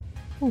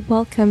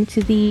Welcome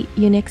to the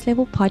Your Next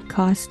Level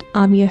podcast.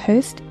 I'm your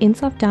host,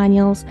 Insaf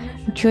Daniels.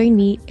 Join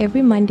me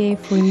every Monday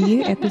for a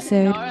new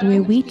episode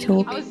where we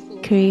talk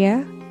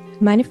career,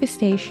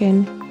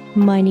 manifestation,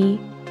 money,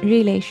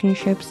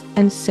 relationships,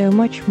 and so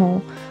much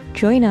more.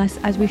 Join us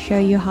as we show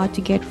you how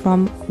to get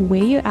from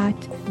where you're at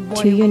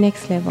to your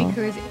next level.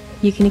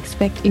 You can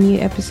expect a new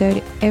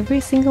episode every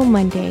single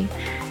Monday.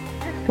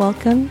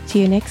 Welcome to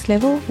Your Next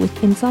Level with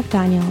Insaf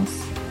Daniels.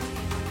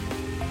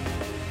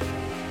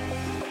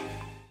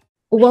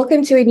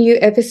 Welcome to a new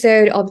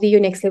episode of the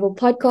Your Next Level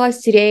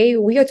podcast. Today,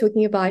 we are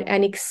talking about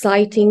an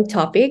exciting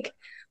topic,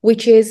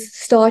 which is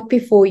start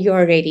before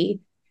you're ready.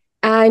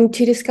 And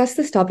to discuss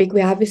this topic,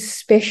 we have a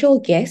special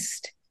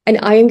guest, and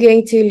I am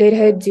going to let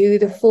her do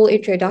the full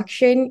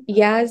introduction.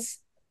 Yas,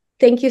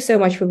 thank you so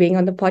much for being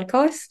on the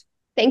podcast.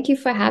 Thank you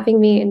for having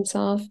me,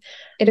 Insaf.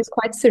 It is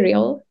quite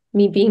surreal,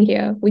 me being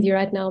here with you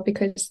right now,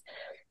 because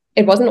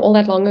it wasn't all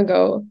that long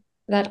ago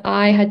that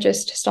I had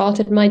just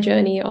started my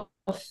journey of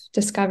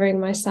discovering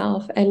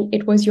myself. And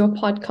it was your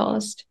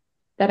podcast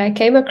that I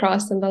came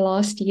across in the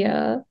last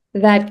year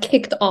that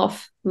kicked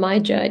off my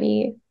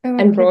journey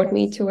and brought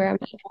me to where I'm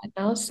at right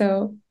now.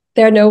 So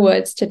there are no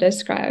words to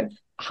describe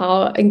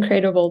how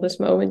incredible this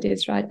moment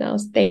is right now.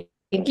 Thank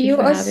you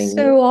for having me. You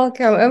are so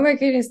welcome. Oh my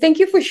goodness. Thank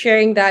you for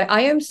sharing that.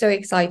 I am so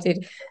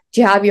excited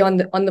to have you on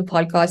the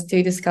podcast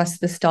to discuss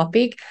this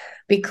topic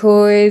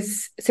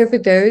because for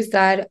those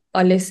that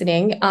are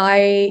listening,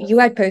 you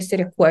had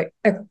posted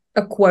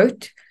a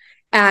quote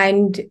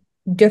and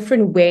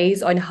different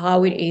ways on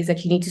how it is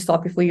that you need to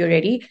start before you're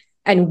ready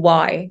and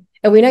why.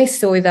 And when I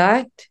saw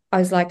that, I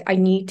was like, I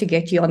need to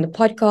get you on the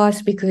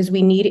podcast because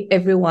we need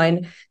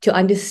everyone to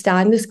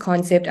understand this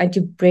concept and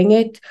to bring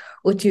it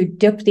or to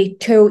dip their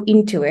toe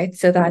into it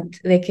so that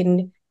they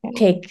can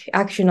take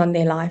action on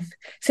their life.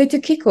 So to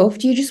kick off,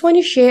 do you just want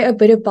to share a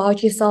bit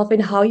about yourself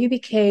and how you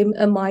became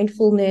a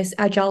mindfulness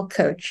agile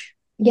coach?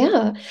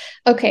 Yeah.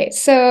 Okay.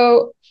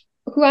 So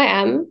who I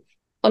am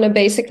on a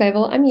basic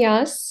level, I'm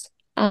Yas.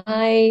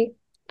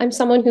 I'm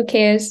someone who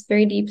cares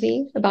very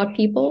deeply about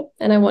people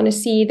and I want to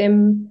see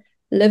them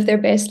live their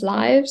best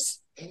lives.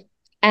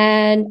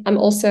 And I'm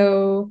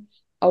also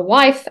a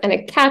wife and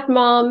a cat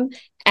mom.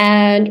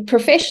 And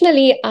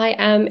professionally, I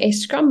am a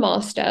Scrum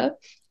Master.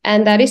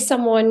 And that is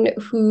someone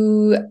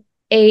who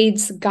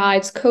aids,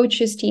 guides,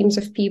 coaches teams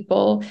of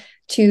people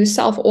to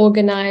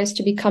self-organize,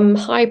 to become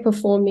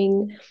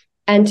high-performing,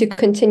 and to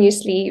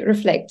continuously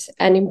reflect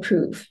and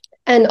improve.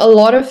 And a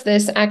lot of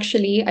this,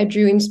 actually, I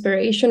drew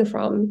inspiration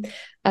from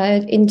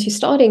into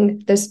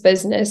starting this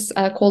business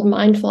called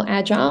Mindful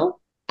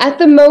Agile. At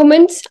the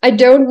moment, I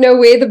don't know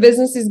where the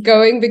business is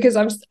going because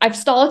I've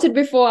started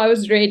before I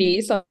was ready.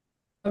 So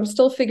I'm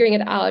still figuring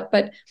it out,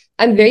 but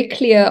I'm very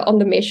clear on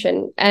the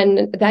mission.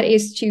 And that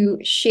is to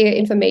share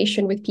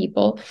information with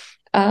people,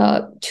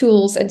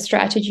 tools and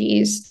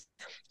strategies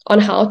on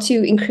how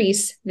to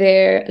increase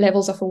their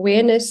levels of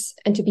awareness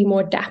and to be more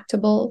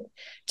adaptable,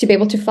 to be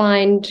able to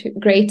find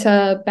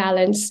greater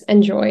balance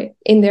and joy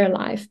in their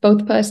life,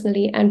 both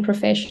personally and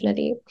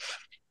professionally.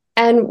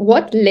 And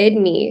what led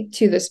me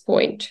to this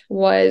point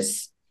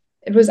was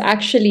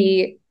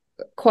actually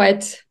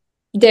quite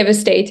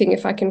devastating,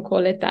 if I can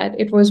call it that.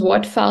 It was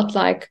what felt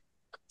like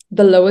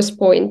the lowest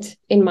point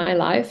in my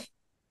life,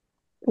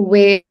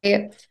 where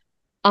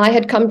I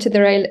had come to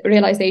the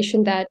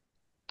realization that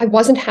I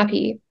wasn't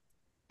happy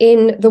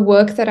in the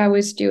work that I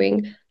was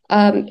doing,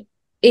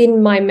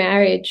 in my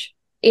marriage,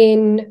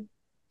 in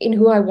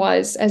who I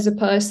was as a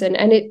person.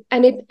 And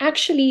it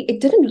actually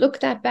didn't look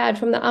that bad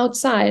from the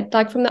outside.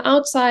 Like from the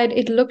outside,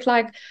 it looked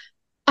like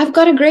I've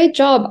got a great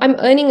job. I'm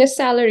earning a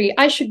salary.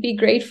 I should be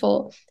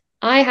grateful.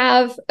 I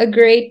have a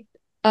great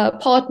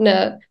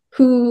partner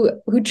who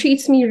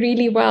treats me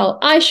really well.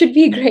 I should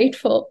be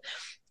grateful.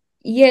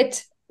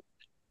 Yet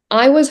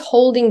I was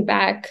holding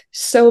back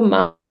so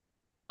much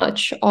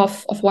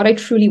of what I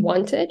truly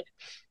wanted.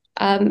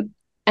 And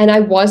I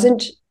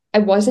wasn't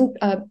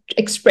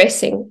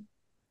expressing.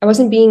 I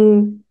wasn't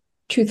being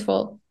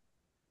truthful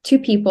to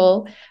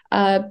people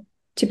to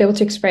be able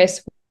to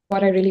express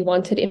what I really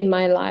wanted in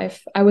my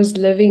life. I was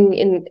living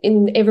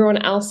in everyone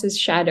else's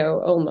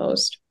shadow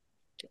almost.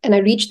 And I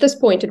reached this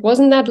point. It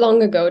wasn't that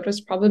long ago. It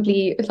was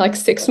probably like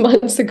 6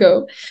 months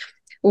ago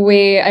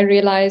where I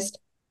realized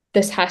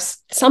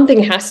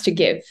something has to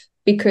give,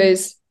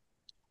 because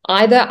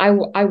either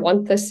I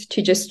want this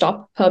to just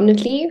stop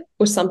permanently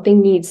or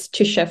something needs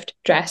to shift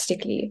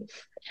drastically.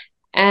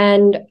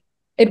 And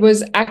it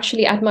was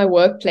actually at my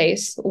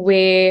workplace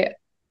where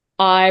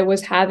I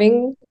was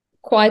having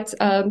quite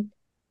a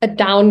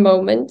down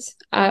moment.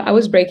 I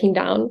was breaking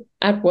down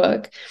at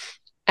work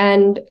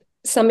and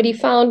somebody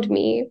found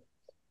me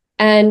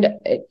and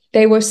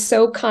they were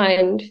so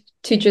kind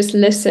to just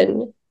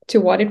listen to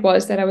what it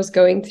was that I was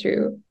going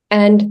through.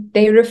 And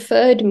they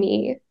referred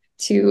me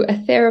to a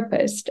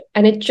therapist.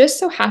 And it just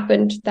so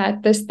happened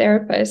that this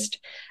therapist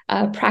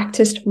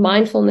practiced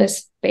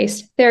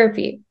mindfulness-based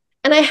therapy.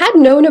 And I had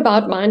known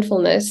about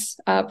mindfulness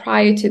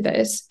prior to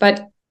this,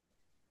 but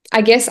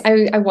I guess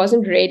I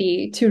wasn't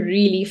ready to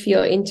really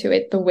feel into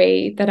it the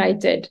way that I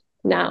did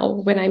now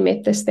when I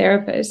met this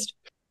therapist.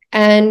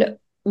 And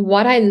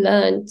what I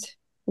learned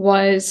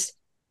was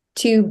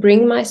to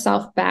bring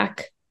myself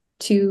back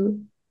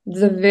to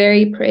the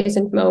very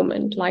present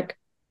moment, like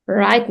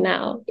right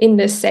now in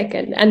this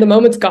second, and the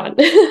moment's gone.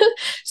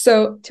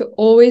 So to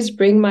always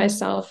bring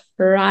myself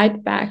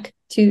right back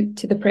to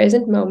the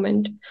present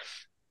moment.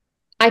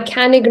 I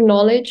can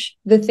acknowledge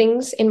the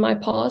things in my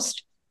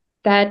past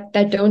that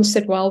don't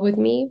sit well with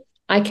me.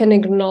 I can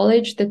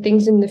acknowledge the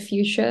things in the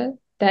future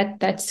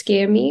that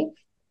scare me,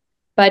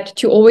 but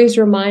to always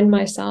remind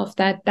myself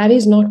that that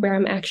is not where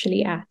I'm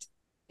actually at.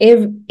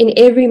 In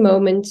every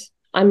moment,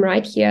 I'm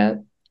right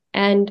here,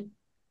 and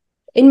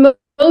in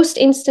most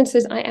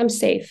instances, I am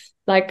safe.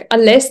 Like,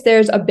 unless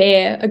there's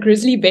a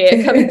grizzly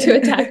bear coming to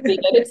attack me,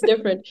 then it's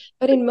different.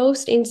 But in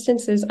most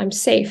instances, I'm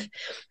safe.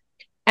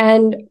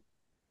 And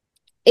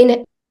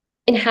in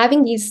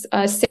having these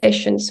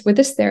sessions with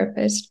this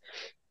therapist,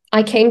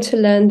 I came to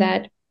learn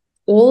that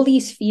all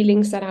these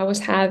feelings that I was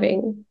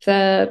having,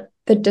 the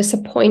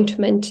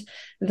disappointment,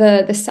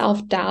 the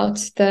self-doubt,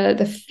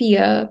 the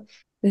fear,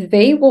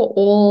 they were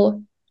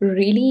all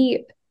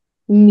really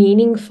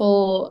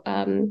meaningful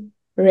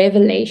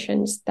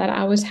revelations that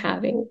I was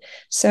having.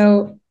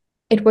 So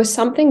it was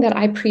something that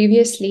I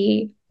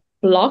previously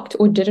blocked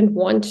or didn't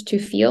want to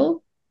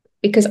feel,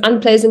 because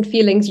unpleasant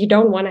feelings, you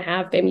don't want to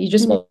have them. You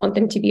just want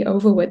them to be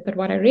over with. But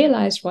what I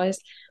realized was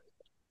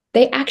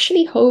they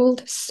actually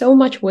hold so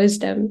much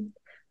wisdom,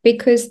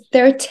 because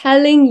they're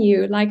telling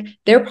you, like,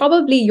 they're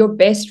probably your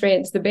best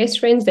friends, the best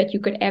friends that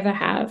you could ever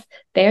have.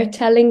 They're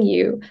telling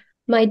you,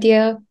 my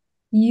dear,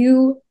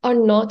 you are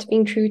not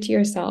being true to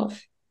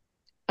yourself.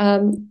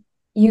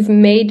 You've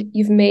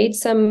made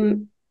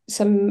some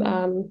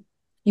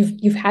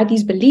you've had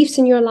these beliefs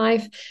in your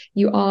life.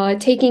 You are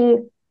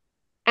taking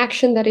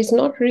action that is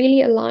not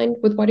really aligned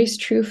with what is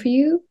true for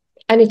you,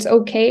 and it's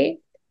okay.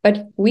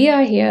 But we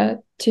are here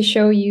to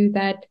show you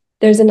that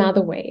there's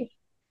another way.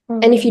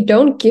 And if you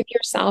don't give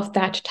yourself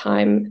that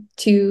time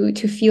to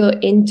feel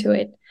into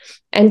it,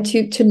 and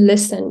to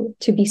listen,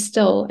 to be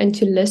still and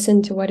to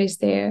listen to what is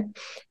there,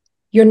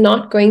 you're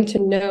not going to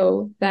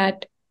know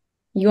that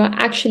you are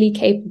actually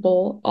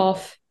capable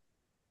of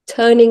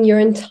turning your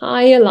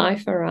entire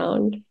life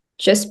around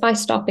just by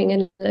stopping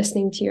and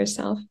listening to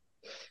yourself.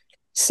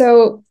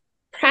 So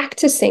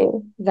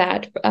practicing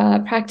that,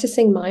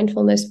 practicing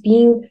mindfulness,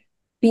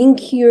 being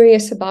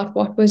curious about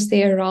what was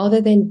there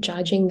rather than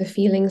judging the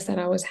feelings that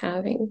I was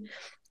having,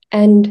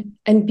 and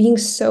being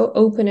so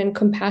open and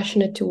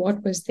compassionate to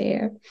what was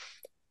there,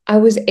 I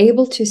was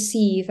able to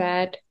see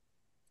that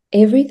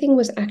everything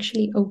was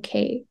actually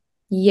okay.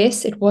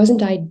 Yes, it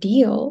wasn't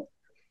ideal.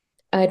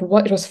 It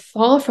was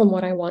far from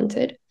what I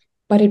wanted,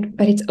 but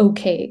it's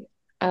okay.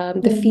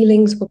 The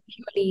feelings were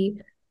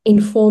purely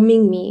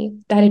informing me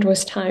that it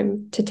was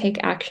time to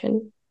take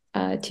action,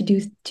 to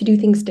do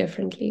things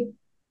differently.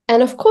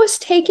 And of course,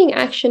 taking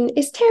action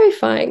is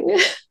terrifying.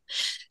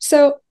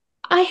 So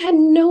I had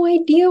no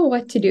idea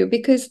what to do,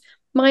 because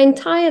my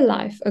entire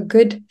life, a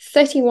good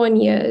 31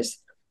 years,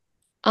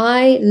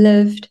 I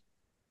lived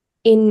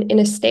in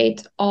a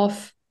state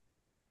of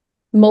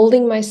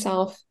molding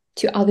myself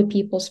to other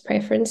people's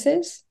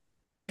preferences,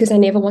 because I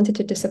never wanted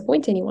to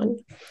disappoint anyone.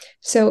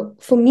 So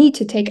for me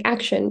to take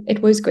action,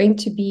 it was going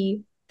to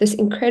be this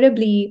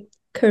incredibly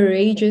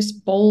courageous,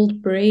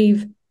 bold,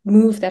 brave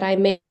move that I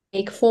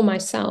make for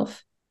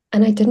myself.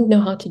 And I didn't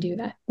know how to do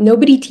that.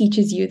 Nobody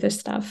teaches you this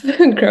stuff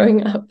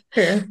growing up.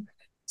 Sure.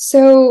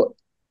 So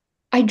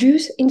I drew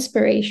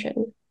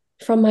inspiration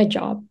from my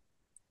job.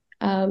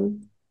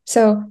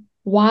 So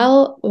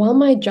while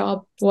my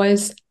job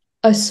was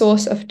a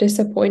source of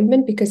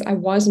disappointment, because I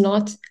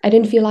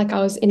didn't feel like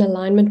I was in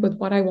alignment with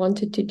what I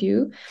wanted to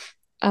do,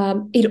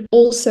 it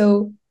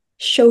also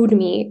showed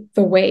me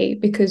the way,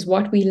 because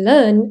what we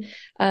learn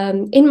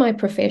in my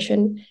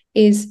profession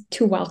is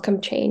to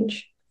welcome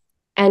change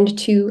and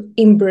to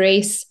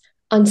embrace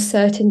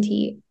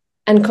uncertainty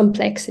and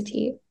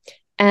complexity,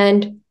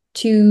 and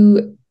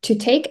to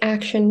take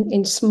action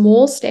in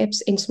small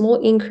steps, in small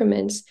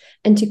increments,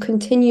 and to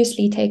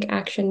continuously take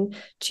action,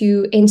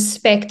 to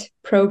inspect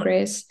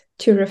progress,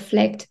 to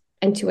reflect,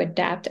 and to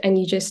adapt. And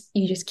you just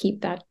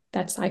keep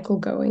that cycle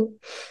going.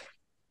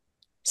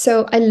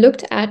 So I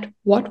looked at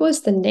what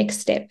was the next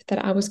step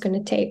that I was going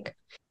to take.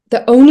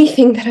 The only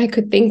thing that I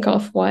could think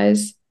of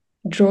was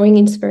drawing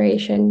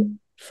inspiration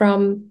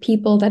from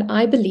people that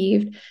I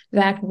believed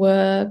that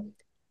were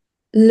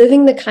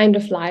living the kind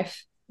of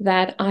life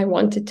that I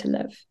wanted to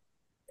live.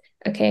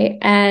 Okay.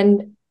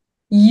 And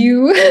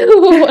you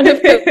were one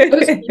of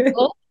those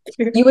people.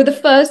 You were the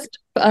first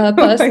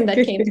person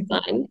that came to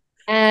mind.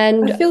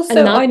 And I feel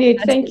so honored.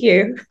 Thank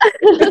you.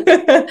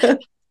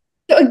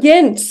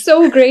 Again,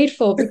 so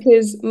grateful,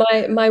 because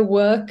my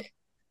work,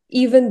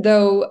 even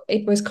though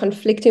it was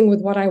conflicting with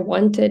what I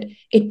wanted,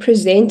 it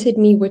presented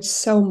me with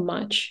so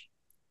much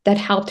that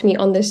helped me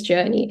on this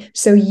journey.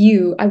 So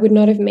I would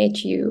not have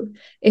met you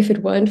if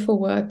it weren't for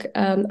work.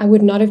 I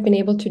would not have been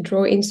able to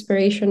draw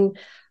inspiration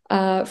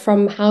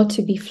from how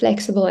to be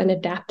flexible and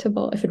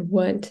adaptable if it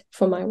weren't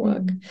for my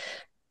work.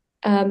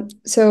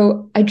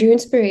 So I drew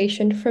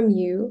inspiration from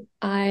you.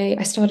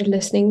 I started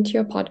listening to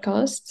your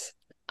podcasts.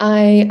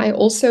 I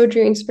also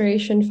drew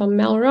inspiration from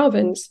Mel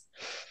Robbins,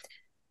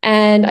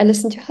 and I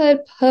listened to her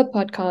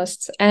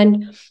podcasts.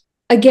 And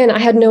again, I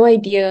had no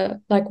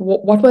idea like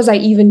what was I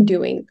even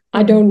doing.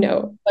 I don't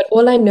know, but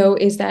all I know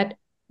is that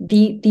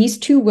these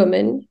two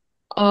women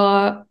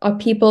are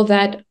people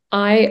that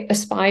I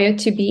aspire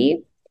to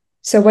be.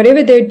 So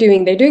whatever they're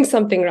doing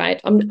something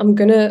right. I'm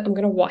gonna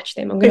watch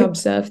them. I'm gonna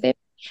observe them,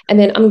 and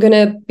then I'm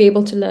gonna be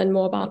able to learn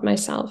more about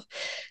myself.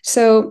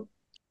 So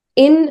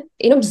in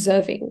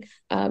observing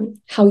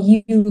how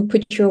you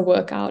put your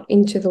work out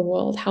into the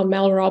world, how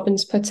Mel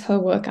Robbins puts her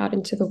work out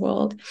into the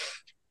world,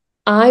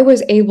 I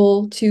was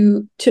able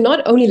to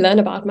not only learn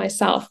about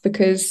myself,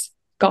 because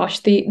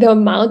gosh, the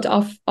amount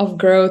of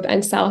growth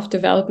and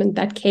self-development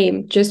that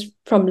came just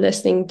from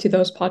listening to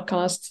those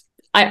podcasts,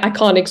 I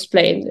can't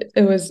explain.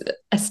 It was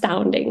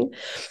astounding.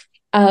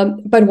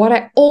 But what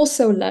I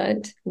also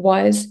learned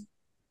was,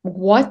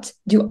 what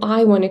do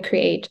I want to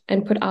create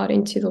and put out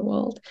into the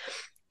world?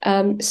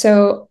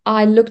 So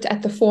I looked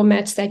at the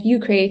formats that you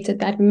created,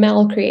 that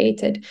Mel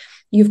created.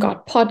 You've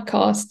got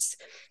podcasts,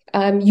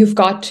 you've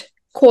got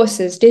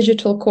courses,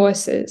 digital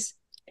courses,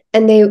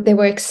 and they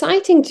were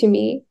exciting to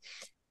me,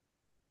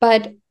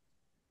 but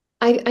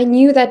I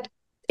knew that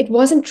it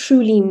wasn't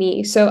truly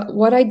me. So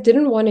what I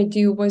didn't want to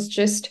do was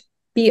just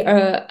be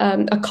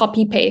a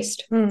copy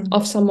paste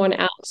of someone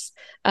else.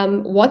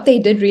 What they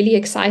did really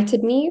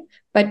excited me,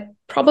 but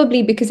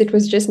probably because it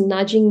was just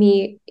nudging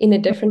me in a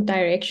different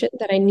direction,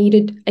 that I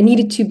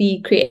needed to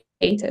be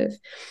creative.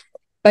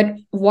 But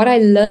what I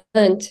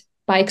learned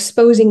by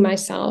exposing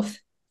myself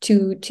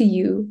to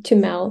you, to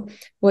Mel,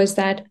 was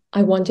that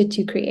I wanted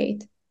to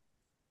create.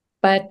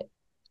 But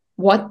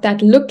what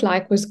that looked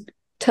like was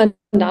turned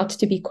out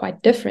to be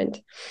quite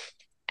different.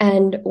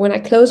 And when I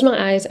closed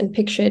my eyes and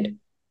pictured,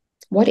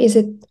 what is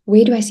it?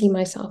 Where do I see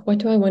myself? What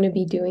do I want to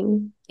be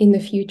doing in the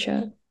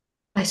future?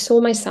 I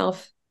saw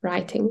myself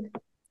writing.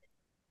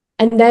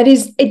 And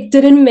it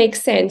didn't make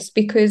sense,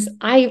 because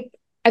I've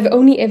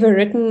only ever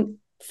written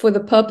for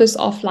the purpose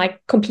of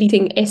like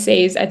completing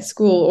essays at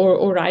school,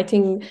 or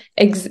writing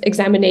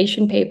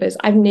examination papers.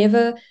 I've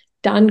never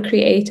done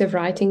creative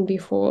writing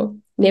before,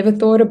 never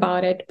thought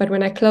about it. But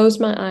when I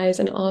closed my eyes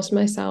and asked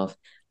myself,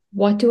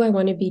 what do I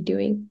want to be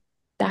doing?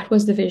 That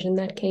was the vision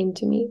that came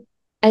to me.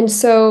 And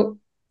so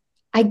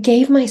I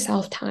gave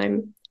myself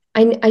time.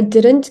 I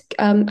didn't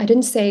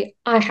say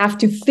I have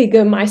to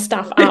figure my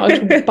stuff out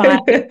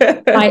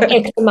by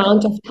X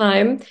amount of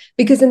time,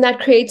 because then that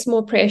creates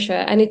more pressure,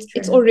 and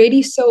it's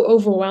already so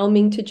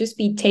overwhelming to just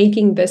be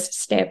taking this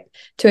step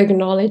to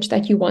acknowledge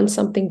that you want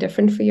something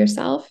different for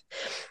yourself.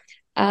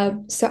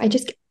 So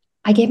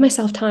I gave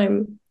myself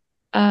time.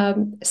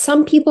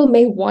 Some people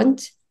may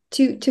want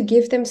to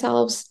give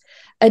themselves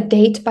a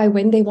date by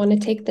when they want to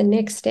take the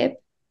next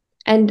step,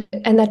 and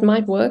that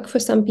might work for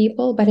some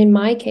people, but in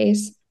my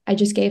case, I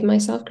just gave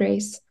myself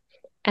grace,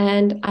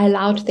 and I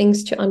allowed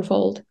things to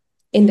unfold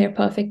in their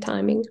perfect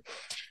timing.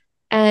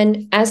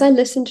 And as I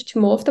listened to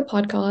more of the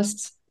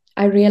podcasts,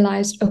 I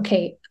realized,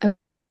 okay, I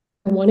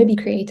want to be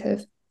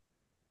creative,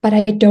 but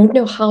I don't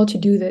know how to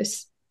do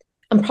this.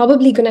 I'm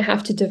probably going to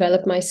have to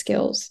develop my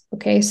skills.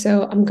 Okay,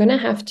 so I'm going to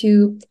have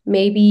to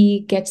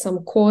maybe get some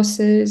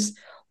courses,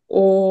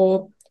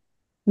 or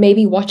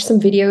maybe watch some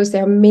videos.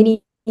 There are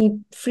many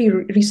free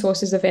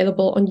resources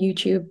available on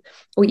YouTube,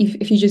 or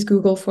if you just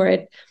Google for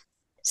it.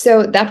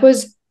 So that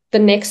was the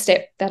next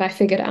step that I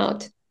figured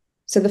out.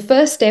 So the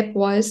first step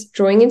was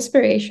drawing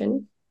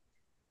inspiration.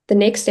 The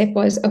next step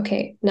was,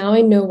 okay, now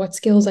I know what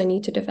skills I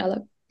need to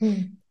develop.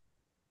 And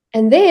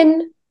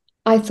then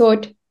I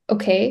thought,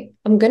 okay,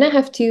 I might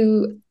have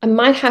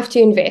to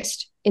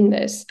invest in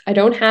this. I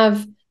don't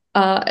have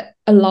a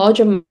large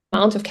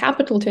amount of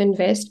capital to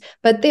invest,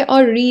 but there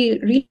are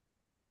really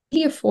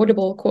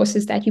affordable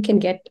courses that you can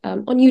get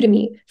on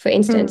Udemy, for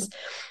instance.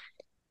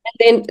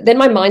 And then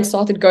my mind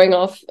started going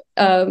off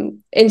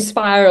in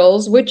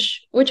spirals,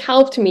 which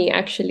helped me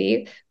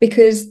actually,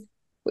 because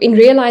in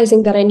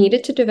realizing that I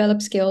needed to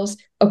develop skills,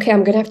 okay,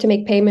 I'm going to have to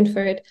make payment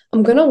for it.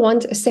 I'm going to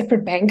want a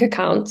separate bank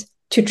account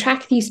to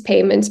track these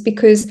payments,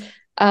 because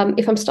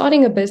if I'm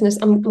starting a business,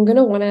 I'm going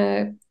to want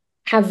to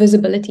have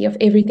visibility of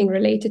everything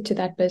related to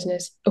that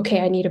business.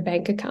 Okay, I need a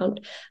bank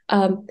account.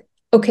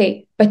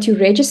 Okay, but to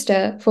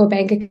register for a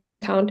bank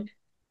account,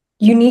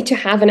 you need to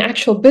have an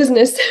actual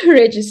business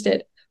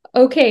registered.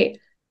 Okay,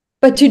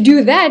 but to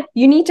do that,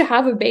 you need to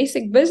have a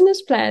basic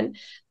business plan.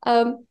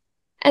 And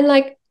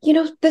like,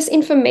 this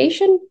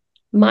information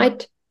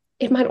might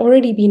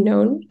already be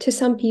known to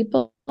some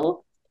people,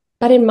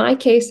 but in my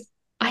case,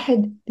 I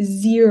had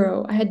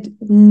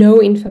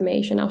no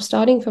information. I was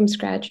starting from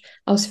scratch.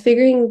 I was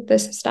figuring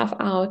this stuff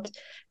out,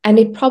 and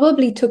it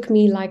probably took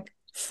me like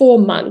 4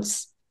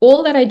 months.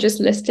 All that I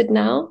just listed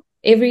now,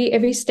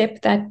 every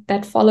step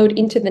that followed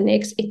into the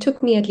next, it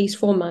took me at least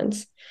 4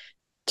 months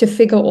to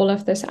figure all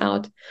of this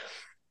out.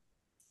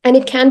 And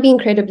it can be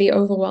incredibly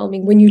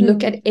overwhelming when you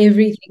look at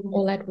everything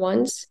all at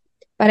once.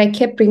 But I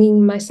kept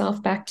bringing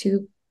myself back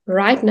to,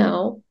 right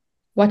now,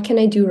 What can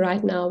I do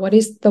right now? What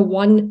is the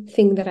one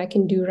thing that I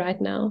can do right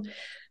now?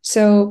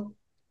 So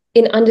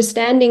in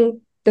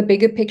understanding the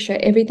bigger picture,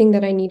 everything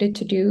that I needed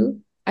to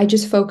do, I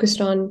just focused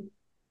on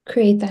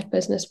create that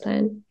business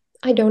plan.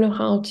 I don't know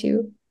how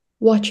to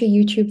watch a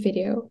YouTube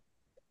video.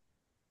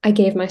 I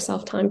gave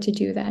myself time to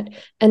do that.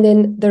 And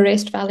then the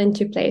rest fell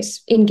into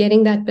place. In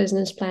getting that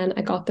business plan,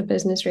 I got the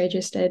business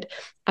registered.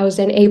 I was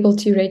then able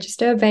to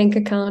register a bank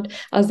account.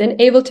 I was then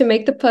able to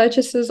make the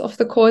purchases of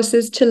the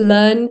courses to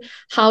learn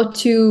how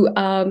to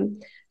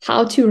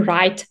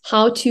write,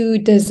 how to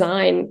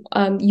design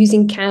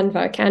using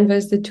Canva. Canva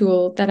is the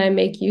tool that I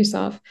make use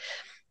of.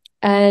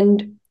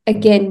 And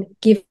again,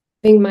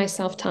 giving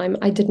myself time.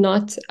 I did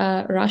not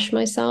rush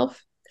myself.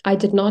 I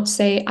did not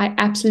say I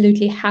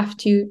absolutely have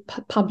to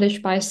publish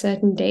by a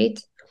certain date.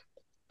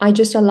 I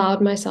just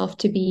allowed myself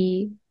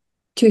to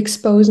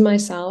expose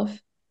myself.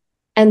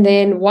 And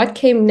then what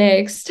came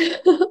next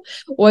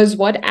was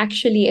what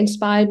actually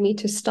inspired me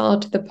to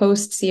start the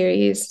post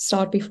series,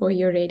 Start Before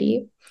You're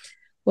Ready,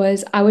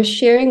 was I was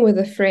sharing with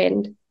a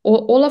friend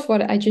all of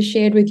what I just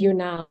shared with you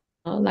now.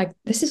 Like,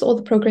 this is all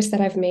the progress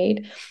that I've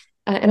made.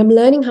 And I'm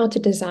learning how to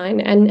design,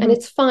 and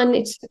it's fun.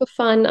 It's super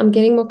fun. I'm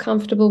getting more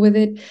comfortable with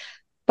it.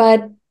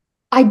 But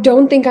I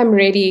don't think I'm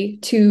ready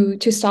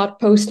to start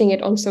posting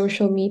it on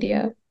social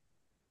media,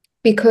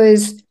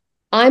 because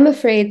I'm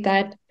afraid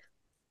that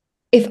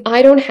if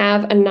I don't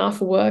have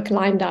enough work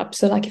lined up,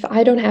 so like if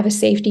I don't have a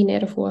safety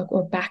net of work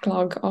or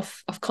backlog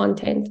of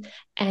content,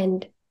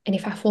 and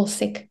if I fall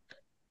sick,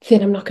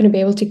 then I'm not going to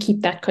be able to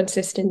keep that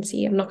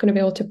consistency. I'm not going to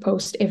be able to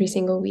post every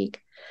single week.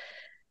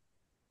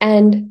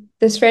 And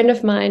this friend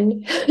of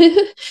mine,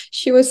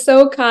 she was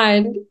so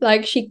kind.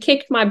 Like, she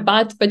kicked my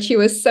butt, but she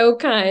was so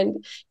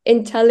kind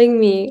in telling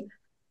me,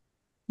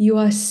 you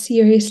are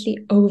seriously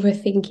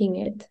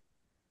overthinking it.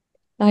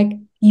 Like,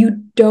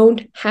 you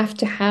don't have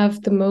to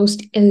have the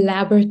most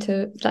elaborate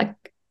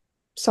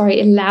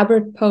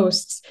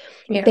posts.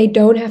 Yeah. They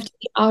don't have to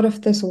be out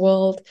of this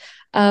world.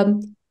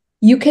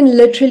 You can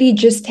literally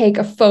just take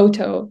a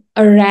photo,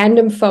 a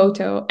random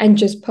photo, and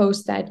just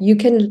post that. You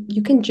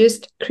can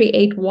just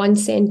create one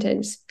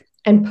sentence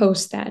and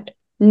post that.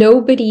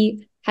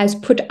 Nobody has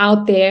put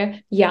out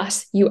there,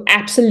 yes, you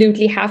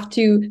absolutely have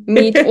to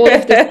meet all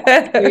of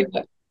this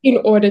in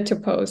order to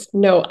post.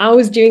 No, I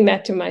was doing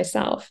that to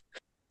myself.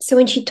 So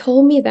when she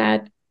told me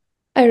that,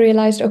 I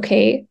realized,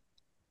 okay,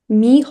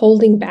 me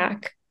holding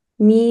back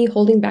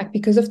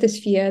because of this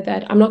fear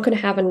that I'm not going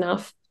to have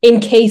enough in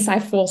case I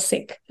fall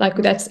sick. Like,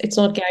 it's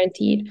not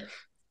guaranteed.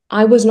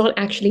 I was not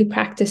actually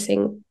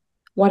practicing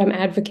what I'm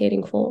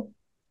advocating for.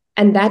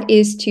 And that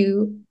is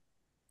to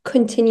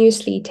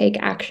continuously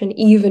take action,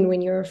 even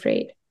when you're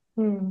afraid.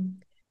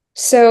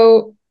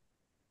 So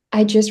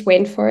I just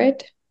went for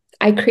it.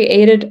 I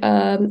created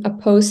a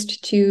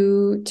post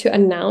to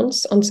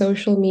announce on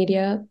social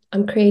media,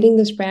 I'm creating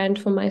this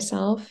brand for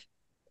myself.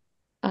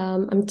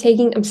 I'm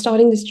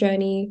starting this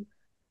journey.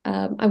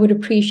 I would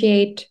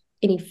appreciate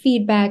any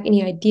feedback,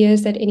 any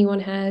ideas that anyone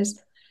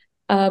has.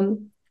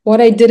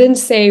 What I didn't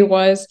say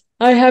was,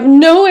 I have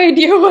no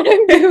idea what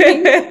I'm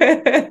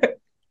doing.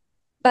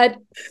 But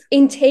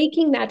in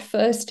taking that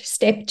first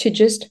step to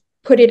just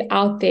put it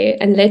out there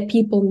and let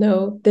people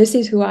know, this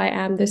is who I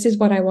am, this is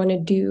what I want to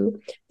do,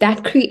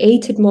 that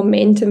created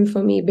momentum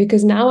for me,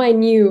 because now I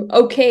knew,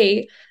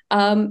 okay,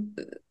 the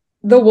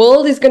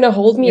world is going to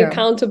hold me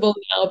accountable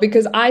now,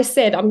 because I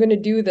said I'm going to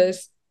do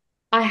this.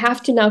 I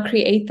have to now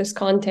create this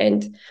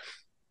content.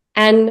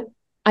 And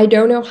I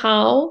don't know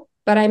how,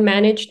 but I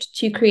managed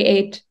to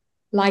create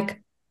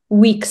like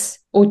weeks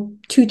or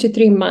 2 to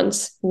 3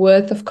 months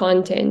worth of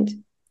content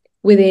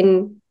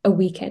within a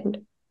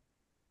weekend.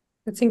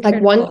 That's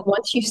incredible. Like,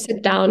 once you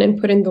sit down and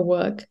put in the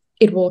work,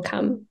 it will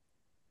come.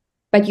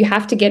 But you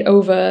have to get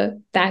over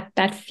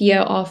that fear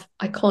of,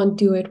 I can't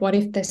do it. What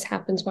if this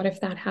happens? What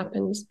if that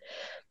happens?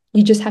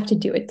 You just have to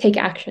do it. Take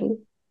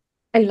action.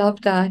 I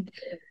love that.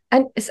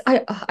 And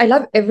I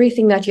love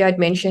everything that you had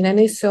mentioned, and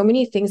there's so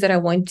many things that I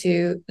want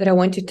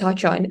to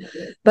touch on.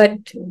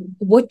 But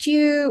what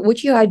you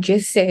had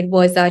just said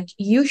was that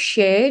you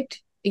shared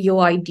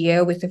your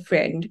idea with a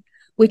friend,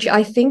 which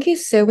I think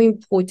is so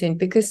important,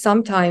 because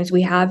sometimes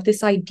we have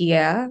this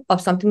idea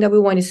of something that we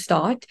want to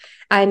start,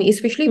 and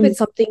especially with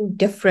something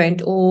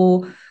different,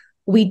 or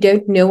we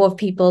don't know of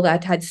people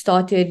that had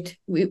started.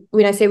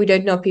 When I say we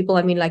don't know of people,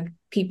 I mean like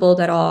people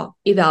that are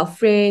either our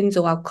friends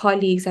or our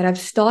colleagues that have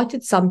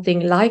started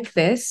something like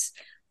this,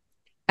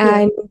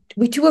 and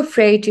we're too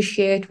afraid to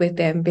share it with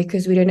them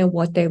because we don't know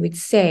what they would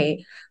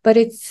say. But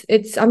it's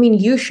I mean,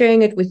 you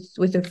sharing it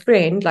with a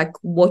friend, like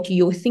what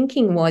your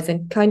thinking was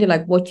and kind of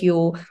like what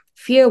your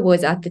fear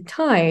was at the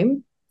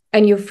time,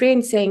 and your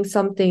friend saying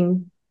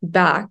something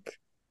back,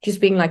 just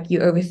being like,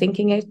 you're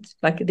overthinking it.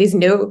 Like, there's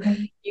no,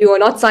 you are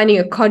not signing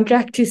a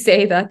contract to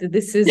say that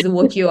this is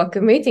what you are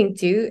committing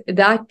to.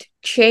 That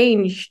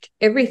changed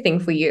everything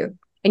for you,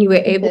 and you were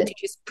able to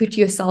just put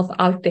yourself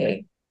out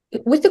there.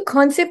 With the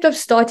concept of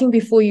starting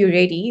before you're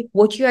ready,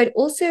 what you had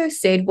also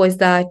said was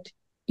that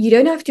you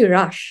don't have to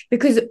rush,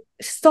 because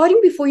starting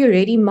before you're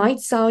ready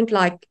might sound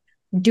like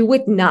do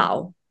it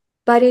now.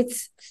 But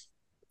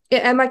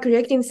am I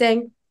correct in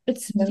saying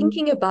it's Yeah.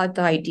 thinking about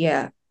the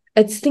idea?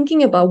 It's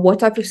thinking about what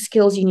type of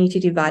skills you need to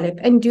develop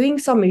and doing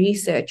some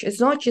research. It's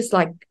not just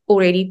like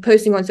already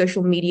posting on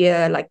social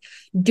media, like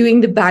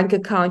doing the bank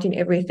account and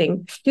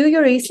everything. Do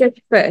your research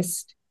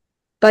first,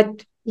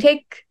 but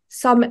take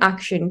some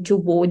action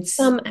towards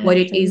Some what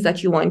it is action.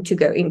 that you want to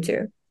go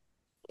into.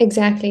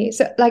 Exactly.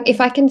 So, like, if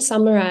I can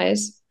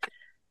summarize,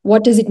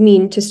 what does it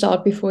mean to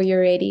start before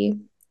you're ready?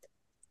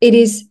 It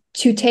is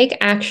to take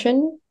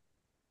action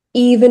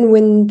even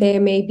when there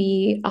may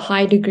be a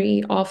high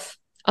degree of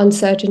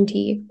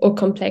uncertainty or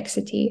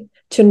complexity,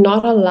 to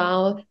not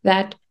allow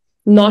that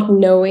not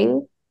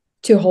knowing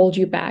to hold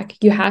you back.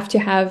 You have to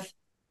have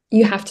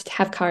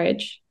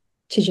courage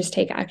to just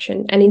take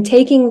action. And in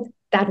taking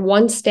that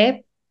one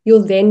step,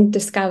 you'll then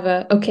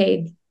discover,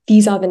 okay,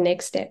 these are the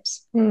next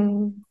steps.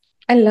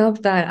 I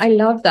love that. I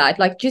love that.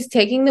 Like just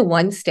taking the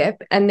one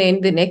step and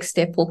then the next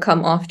step will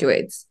come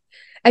afterwards.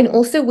 And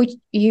also what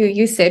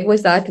you said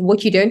was that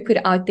what you don't put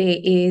out there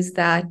is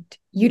that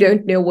you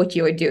don't know what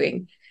you're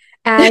doing.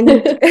 And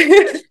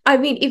I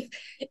mean,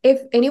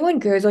 if anyone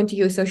goes onto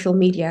your social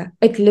media,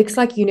 it looks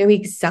like you know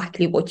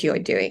exactly what you're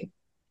doing.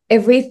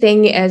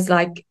 Everything is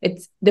like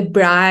it's the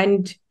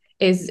brand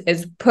is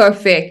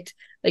perfect.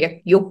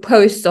 Like your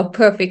posts are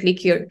perfectly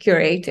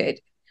curated.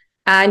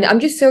 And I'm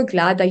just so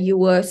glad that you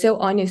were so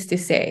honest to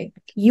say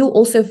you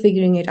also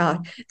figuring it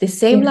out. The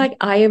same Yeah. like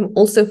I am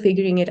also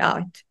figuring it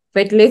out.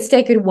 But let's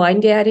take it one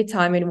day at a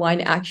time and one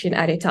action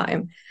at a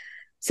time.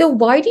 So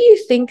why do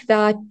you think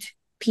that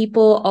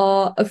people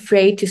are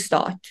afraid to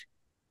start?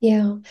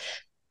 Yeah.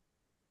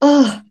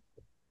 Oh,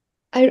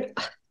 I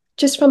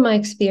just from my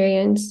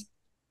experience,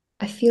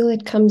 I feel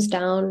it comes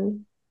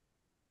down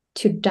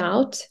to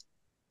doubt,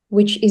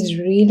 which is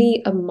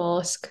really a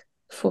mask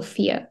for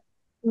fear.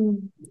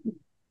 Mm.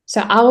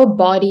 So our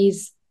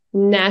bodies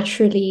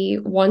naturally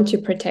want to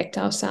protect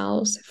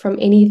ourselves from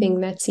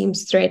anything that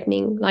seems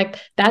threatening. Like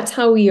that's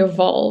how we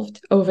evolved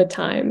over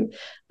time.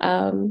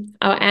 Our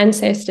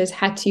ancestors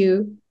had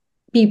to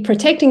be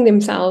protecting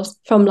themselves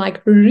from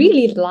like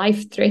really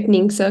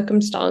life-threatening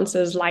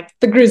circumstances like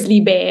the grizzly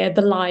bear,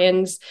 the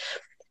lions.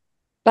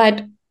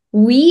 But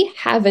we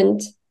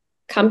haven't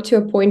come to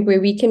a point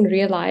where we can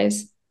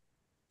realize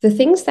the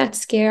things that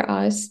scare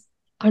us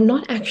are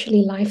not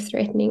actually life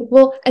threatening.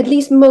 Well, at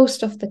least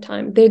most of the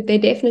time. There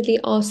definitely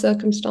are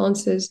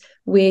circumstances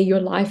where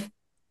your life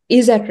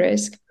is at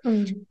risk.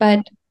 Mm.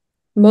 But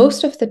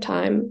most of the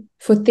time,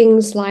 for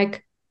things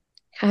like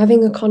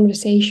having a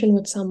conversation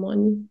with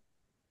someone,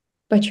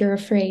 but you're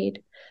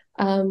afraid.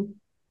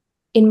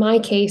 In my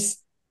case,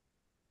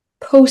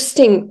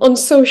 posting on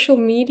social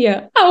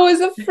media, I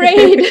was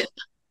afraid.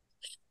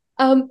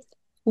 um,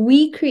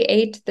 we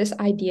create this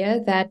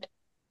idea that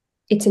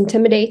it's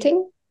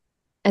intimidating,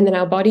 and then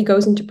our body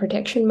goes into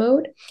protection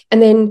mode,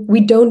 and then we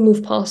don't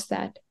move past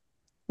that.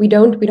 We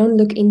don't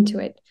look into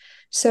it.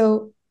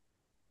 So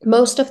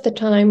most of the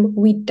time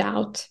we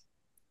doubt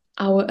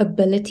our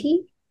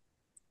ability,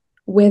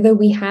 whether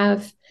we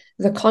have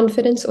the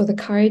confidence or the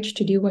courage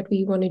to do what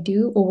we want to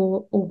do,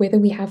 or whether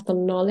we have the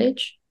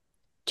knowledge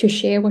to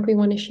share what we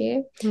want to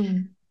share.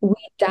 Mm. We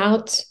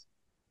doubt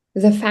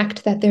the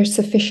fact that there's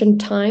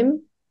sufficient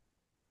time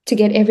to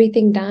get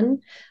everything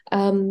done.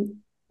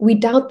 We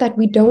doubt that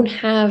we don't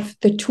have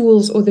the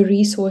tools or the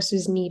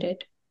resources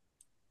needed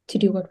to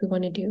do what we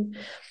want to do.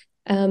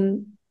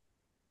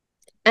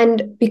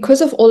 And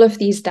because of all of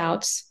these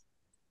doubts,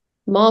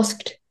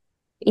 masked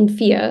in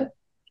fear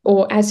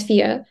or as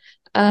fear,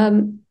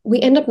 we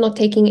end up not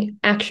taking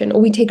action,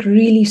 or we take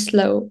really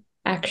slow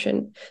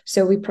action.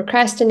 So we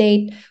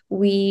procrastinate,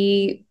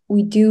 we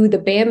do the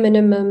bare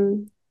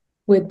minimum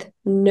with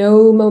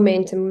no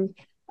momentum,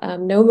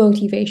 no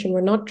motivation,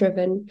 we're not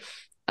driven.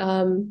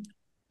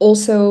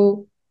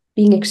 Also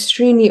being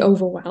extremely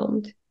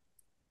overwhelmed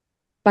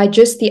by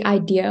just the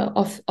idea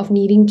of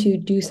needing to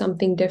do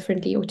something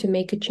differently or to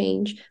make a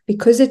change,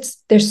 because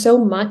there's so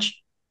much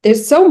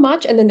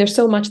and then there's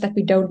so much that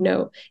we don't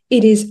know.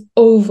 It is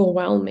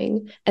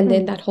overwhelming, and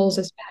then Mm. that holds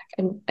us back,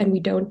 and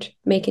we don't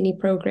make any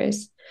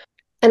progress.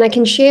 And I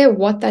can share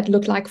what that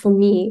looked like for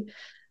me.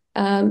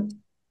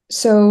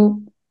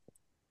 So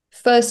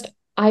first,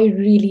 I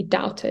really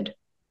doubted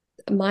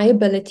my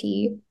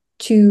ability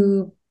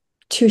to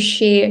to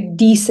share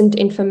decent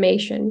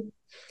information,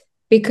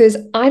 because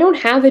I don't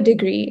have a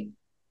degree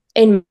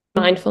in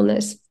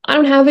mindfulness. I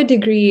don't have a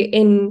degree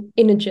in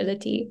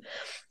agility.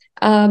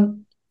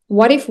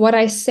 What if what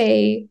I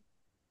say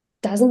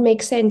doesn't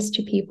make sense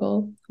to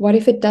people? What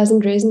if it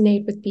doesn't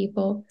resonate with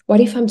people? What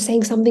if I'm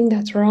saying something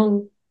that's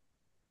wrong?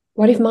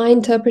 What if my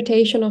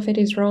interpretation of it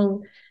is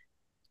wrong?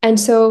 And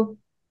so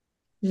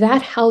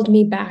that held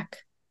me back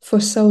for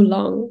so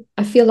long.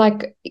 I feel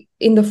like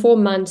in the 4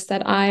 months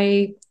that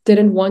I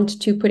didn't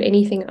want to put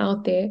anything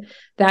out there,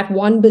 that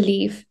one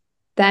belief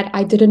that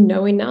I didn't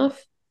know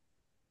enough,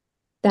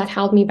 that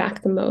held me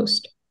back the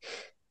most.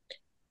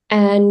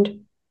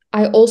 And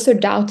I also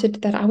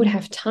doubted that I would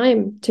have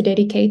time to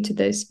dedicate to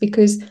this,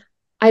 because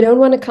I don't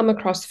want to come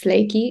across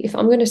flaky. If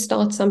I'm going to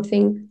start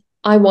something,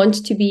 I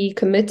want to be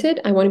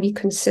committed. I want to be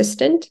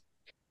consistent.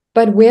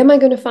 But where am I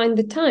going to find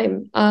the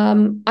time?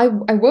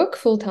 I work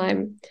full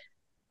time.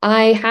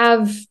 I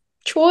have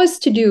chores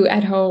to do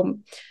at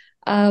home.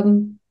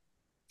 Already,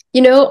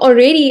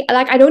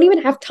 like, I don't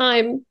even have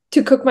time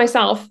to cook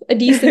myself a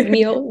decent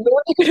meal. Where am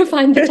I going to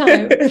find the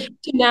time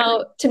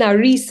to now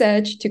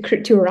research,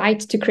 to write,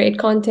 to create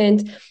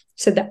content?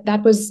 So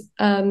that was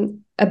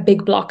a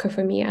big blocker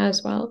for me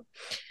as well.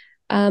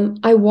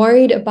 I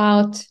worried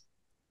about,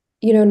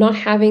 not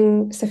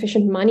having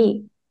sufficient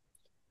money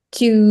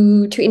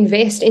to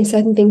invest in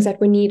certain things that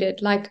were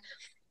needed, like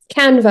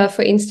Canva,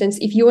 for instance.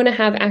 If you want to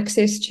have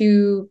access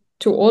to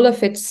all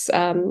of its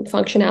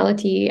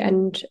functionality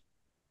and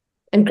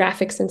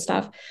graphics and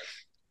stuff,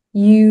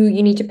 you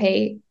need to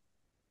pay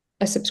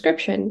a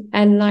subscription.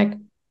 And like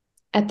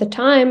at the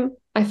time,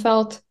 I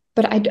felt,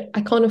 but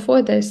I can't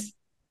afford this.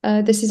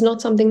 This is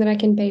not something that I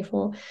can pay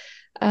for.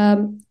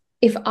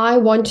 If I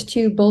want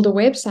to build a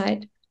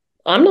website,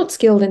 I'm not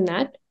skilled in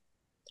that.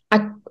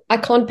 I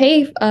can't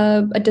pay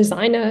a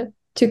designer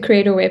to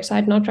create a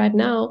website, not right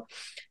now.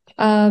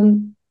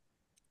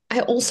 I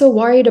also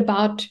worried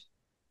about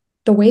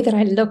the way that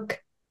I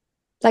look.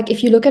 Like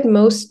if you look at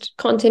most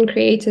content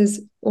creators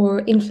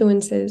or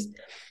influencers,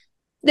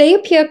 they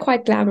appear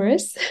quite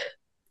glamorous,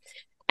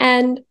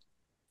 and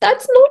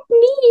that's not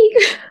me.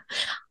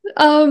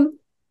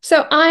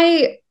 So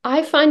I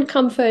find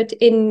comfort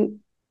in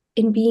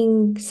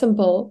being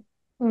simple,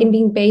 in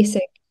being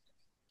basic,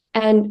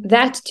 and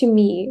that to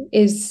me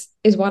is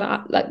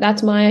what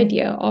that's my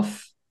idea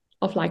of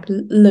like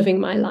living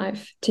my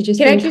life, to just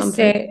Can be I in just comfort.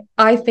 say,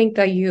 I think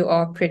that you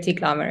are pretty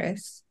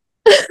glamorous.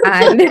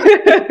 And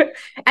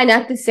and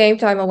at the same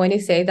time, I want to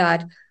say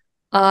that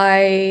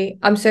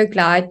I'm so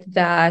glad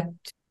that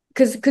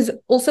because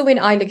also when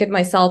I look at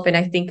myself and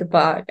I think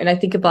about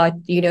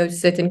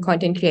certain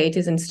content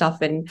creators and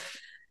stuff,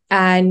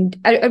 and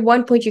at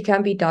one point you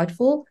can be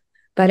doubtful,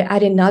 but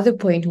at another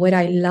point what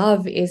I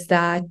love is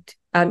that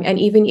and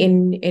even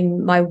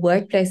in my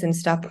workplace and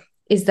stuff,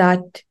 is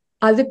that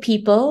other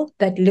people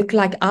that look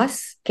like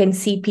us can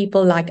see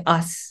people like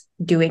us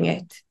doing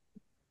it.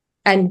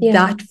 And Yeah.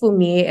 that for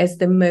me is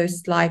the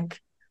most like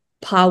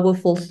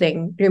powerful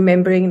thing,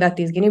 remembering that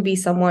there's going to be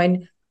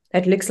someone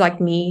that looks like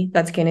me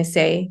that's going to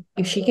say,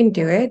 if she can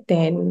do it,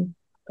 then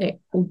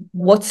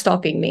what's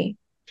stopping me?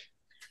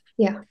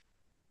 Yeah.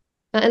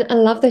 And I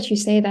love that you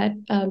say that,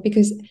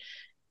 because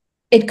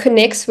it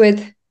connects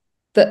with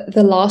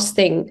the last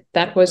thing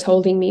that was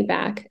holding me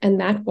back,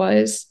 and that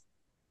was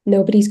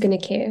nobody's going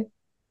to care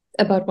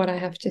about what I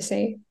have to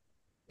say.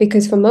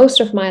 Because for most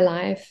of my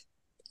life,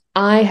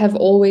 I have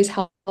always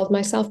held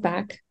myself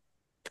back.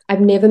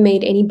 I've never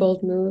made any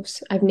bold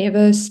moves. I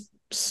never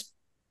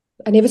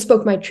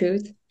spoke my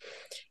truth.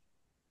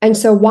 And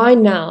so why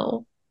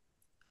now,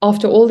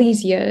 after all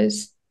these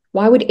years,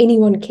 why would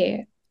anyone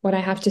care what I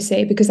have to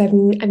say? Because I've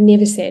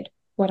never said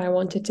what I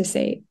wanted to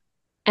say.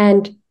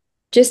 And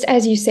just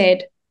as you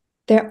said,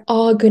 there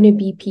are going to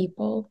be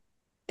people.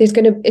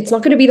 It's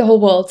not going to be the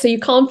whole world. So you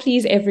can't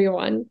please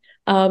everyone.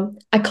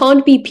 I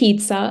can't be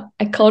pizza.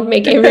 I can't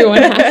make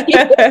everyone happy.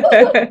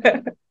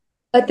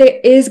 But there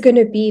is going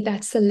to be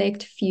that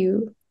select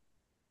few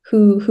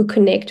who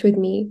connect with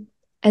me,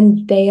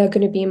 and they are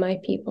going to be my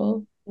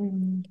people.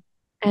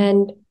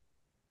 And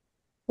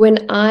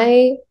when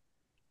I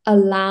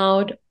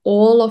allowed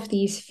all of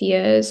these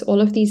fears,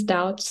 all of these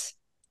doubts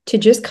to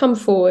just come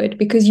forward,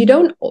 because you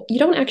don't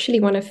actually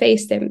want to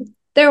face them.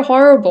 They're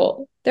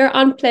horrible. They're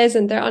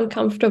unpleasant. They're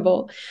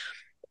uncomfortable.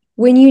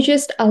 When you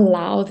just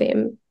allow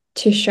them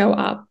to show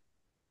up,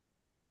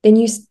 then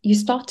you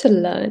start to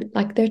learn,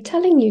 like they're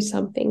telling you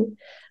something.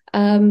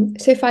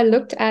 So if I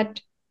looked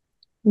at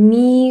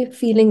me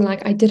feeling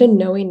like I didn't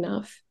know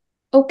enough,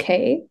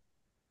 okay,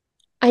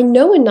 I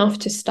know enough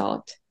to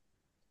start.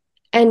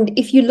 And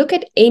if you look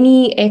at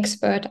any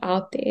expert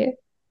out there,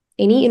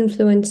 any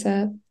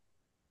influencer,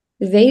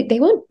 they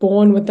weren't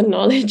born with the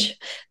knowledge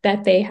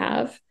that they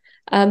have.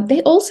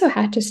 They also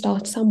had to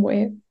start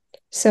somewhere.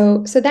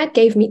 So that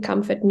gave me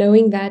comfort,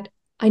 knowing that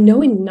I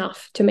know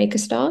enough to make a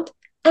start,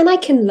 and I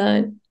can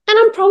learn. And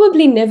I'm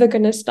probably never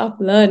going to stop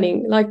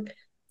learning. Like,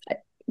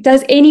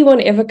 does anyone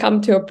ever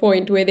come to a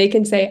point where they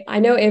can say, I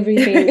know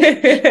everything,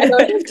 I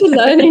don't have to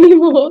learn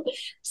anymore?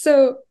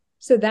 So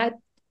that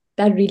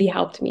really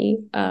helped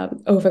me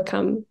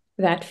overcome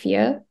that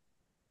fear.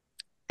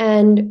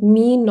 And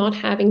me not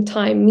having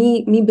time,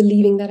 me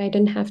believing that I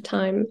didn't have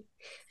time,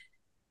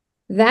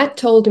 that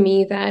told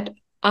me that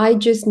I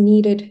just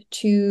needed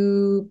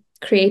to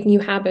create new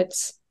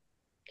habits.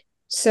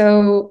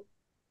 So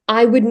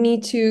I would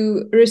need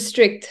to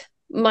restrict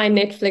my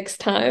Netflix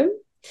time.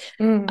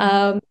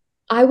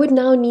 I would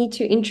now need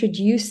to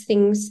introduce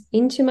things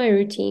into my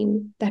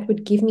routine that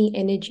would give me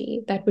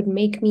energy, that would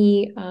make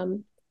me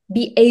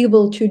be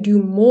able to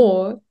do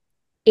more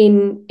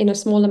in a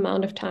small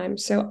amount of time.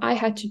 So I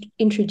had to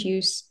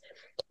introduce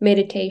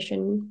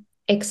meditation,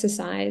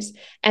 exercise,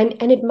 and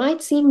it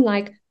might seem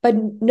like, but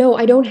no,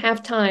 I don't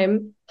have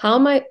time. How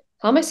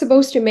am I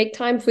supposed to make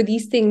time for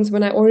these things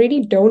when I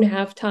already don't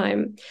have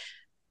time?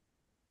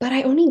 but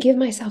I only give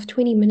myself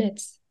 20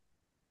 minutes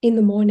in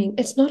the morning.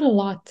 It's not a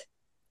lot,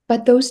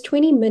 but those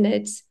 20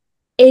 minutes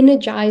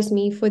energize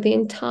me for the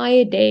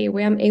entire day,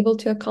 where I'm able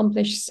to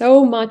accomplish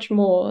so much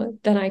more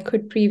than I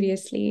could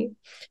previously.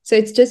 So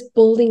it's just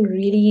building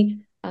really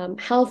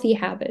healthy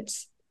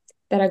habits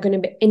that are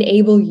going to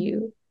enable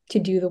you to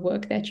do the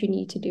work that you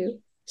need to do.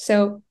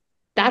 So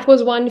that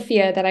was one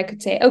fear that I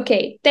could say,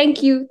 okay,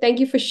 thank you. Thank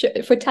you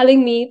for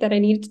telling me that I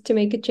needed to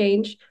make a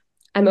change.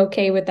 I'm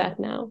okay with that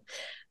now.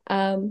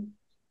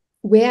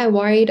 Where I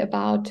worried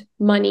about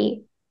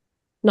money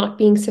not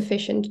being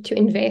sufficient to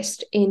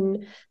invest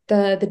in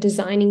the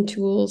designing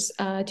tools,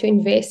 to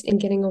invest in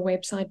getting a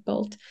website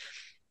built,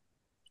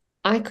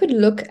 I could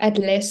look at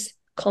less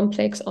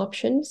complex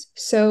options.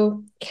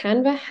 So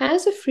Canva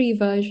has a free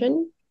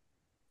version.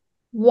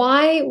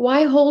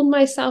 Why hold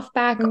myself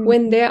back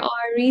when there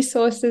are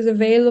resources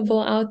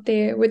available out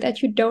there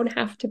that you don't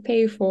have to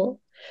pay for?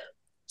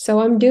 So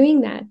I'm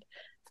doing that.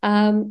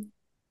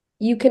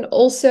 You can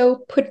also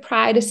put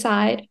pride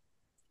aside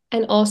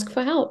and ask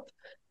for help.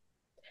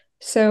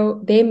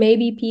 So there may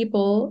be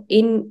people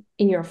in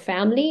your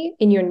family,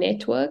 in your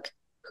network,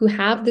 who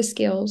have the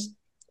skills,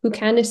 who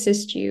can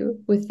assist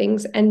you with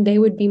things, and they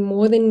would be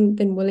more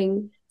than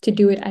willing to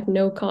do it at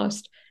no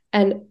cost.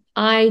 And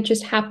I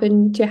just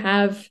happen to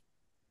have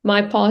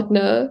my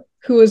partner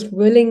who is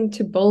willing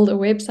to build a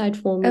website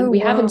for me. Oh, We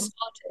haven't wow.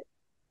 started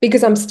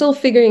because I'm still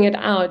figuring it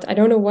out. I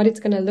don't know what it's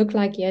going to look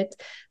like yet.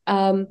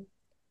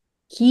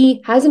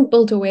 He hasn't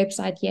built a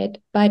website yet,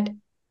 but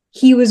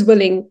he was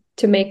willing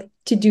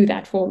to do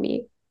that for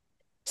me.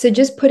 So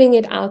just putting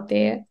it out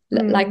there,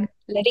 like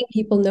letting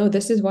people know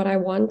this is what I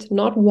want,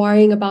 not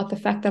worrying about the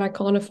fact that I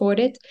can't afford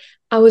it.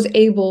 I was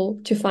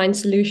able to find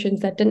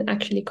solutions that didn't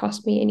actually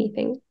cost me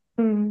anything.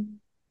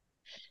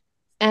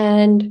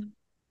 And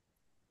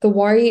the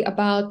worry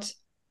about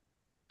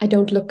I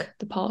don't look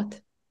the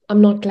part,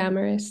 I'm not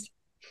glamorous.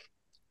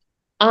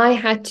 I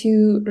had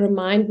to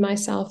remind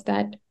myself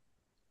that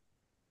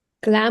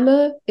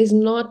glamour is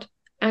not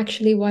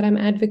actually what I'm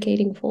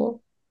advocating for.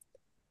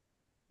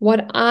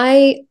 What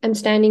I am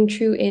standing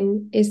true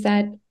in is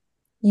that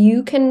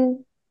you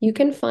can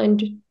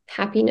find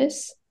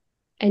happiness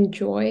and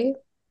joy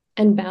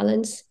and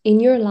balance in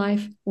your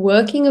life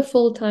working a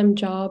full-time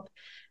job,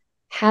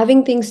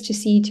 having things to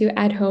see to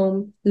at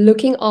home,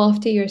 looking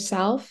after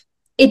yourself.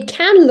 It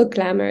can look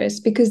glamorous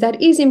because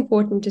that is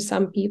important to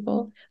some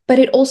people, but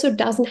it also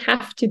doesn't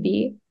have to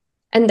be.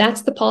 And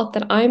that's the path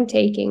that I'm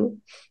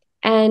taking.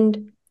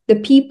 And the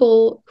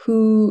people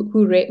who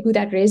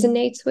that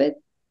resonates with,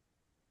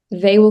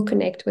 they will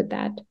connect with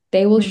that.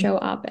 They will show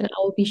up, and I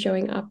will be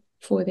showing up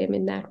for them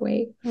in that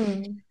way.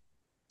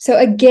 So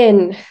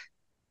again,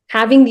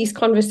 having these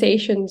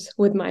conversations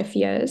with my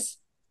fears,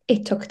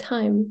 it took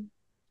time.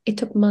 It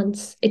took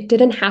months. It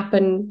didn't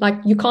happen. Like,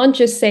 you can't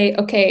just say,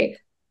 okay,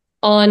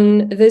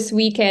 on this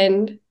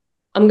weekend,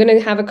 I'm going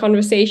to have a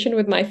conversation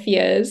with my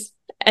fears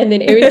and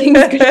then everything's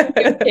going to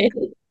be okay.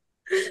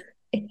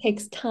 It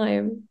takes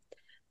time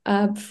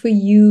for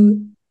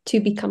you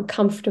to become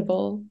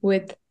comfortable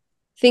with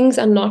things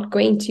are not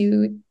going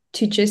to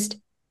just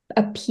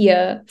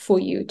appear for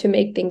you to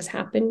make things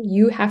happen.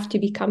 You have to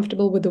be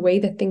comfortable with the way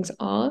that things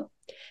are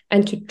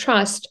and to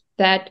trust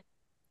that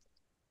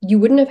you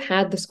wouldn't have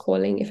had this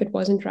calling if it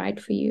wasn't right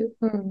for you.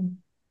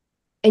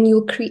 And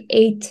you'll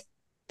create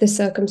the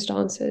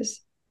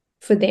circumstances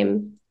for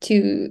them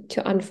to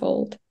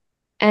unfold.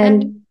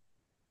 And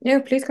no,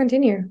 please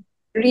continue.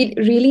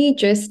 Really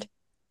just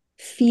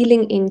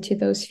feeling into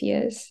those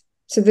fears.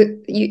 So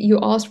that you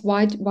asked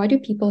why do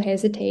people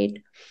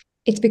hesitate?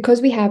 It's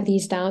because we have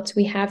these doubts,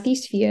 we have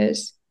these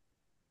fears,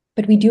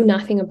 but we do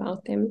nothing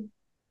about them.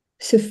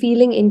 So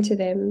feeling into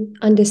them,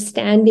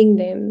 understanding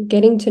them,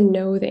 getting to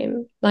know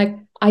them. Like,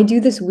 I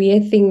do this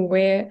weird thing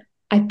where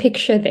I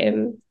picture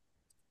them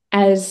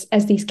as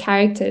these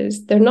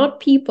characters. They're not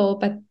people,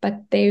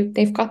 but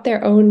they've got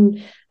their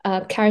own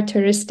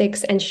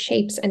characteristics and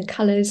shapes and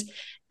colors,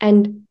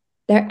 and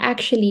they're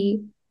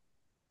actually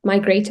my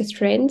greatest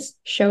friends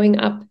showing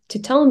up to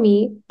tell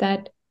me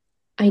that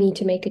I need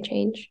to make a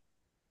change.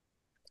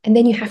 And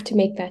then you have to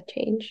make that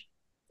change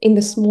in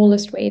the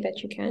smallest way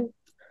that you can.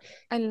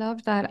 I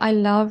love that. I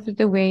love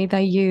the way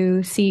that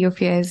you see your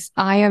fears.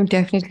 I am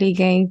definitely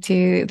going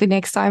to, the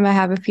next time I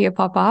have a fear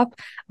pop up,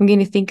 I'm going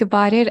to think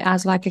about it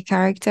as like a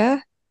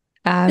character.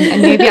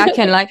 And maybe I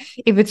can like,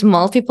 if it's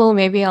multiple,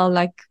 maybe I'll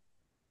like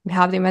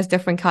have them as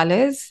different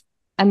colors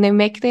and then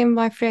make them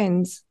my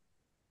friends.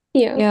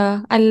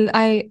 Yeah.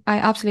 I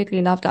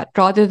absolutely love that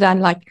rather than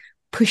like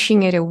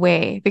pushing it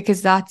away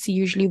because that's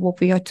usually what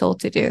we are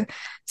told to do.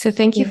 So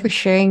thank you for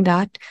sharing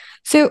that.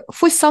 So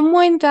for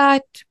someone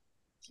that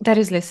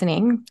is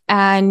listening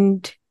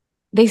and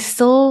they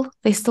still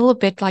a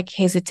bit like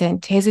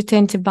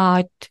hesitant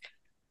about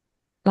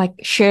like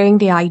sharing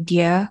the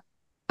idea,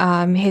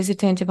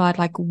 hesitant about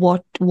like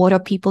what are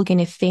people going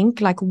to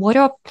think, like what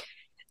are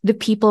the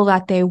people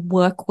that they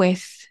work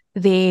with,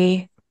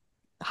 their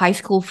high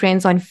school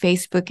friends on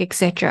Facebook,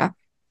 etc.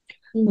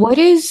 What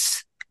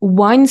is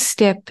one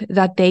step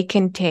that they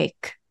can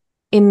take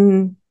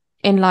in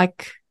in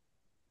like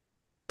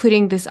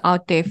putting this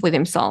out there for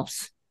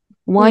themselves?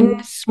 One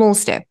Mm. small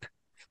step.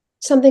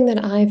 Something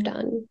that I've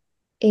done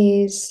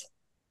is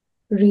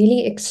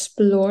really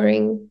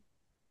exploring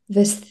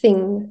this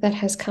thing that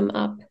has come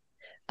up.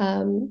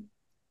 Um,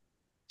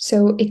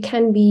 so it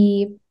can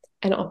be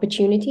an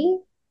opportunity,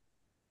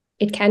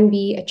 it can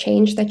be a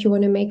change that you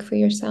want to make for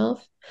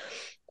yourself.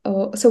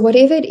 So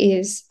whatever it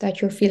is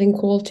that you're feeling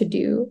called to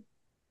do,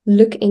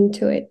 look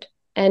into it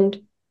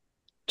and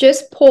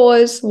just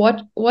pause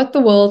what the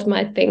world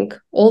might think,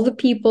 all the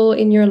people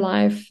in your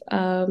life,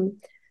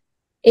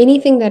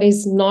 anything that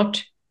is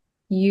not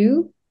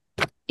you,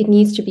 it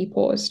needs to be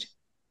paused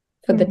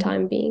for the Mm.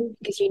 time being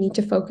because you need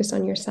to focus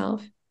on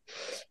yourself.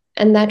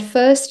 And that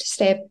first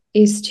step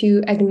is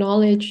to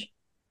acknowledge,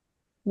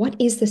 what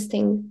is this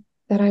thing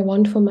that I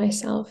want for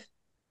myself?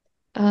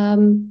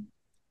 Um,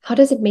 how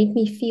does it make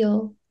me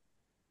feel?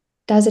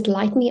 Does it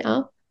light me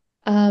up?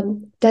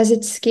 Does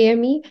it scare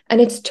me?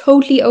 And it's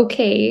totally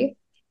okay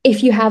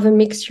if you have a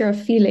mixture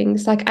of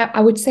feelings. Like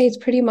I would say it's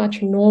pretty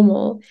much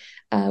normal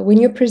when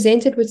you're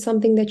presented with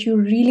something that you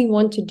really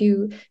want to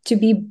do to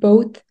be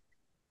both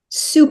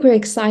super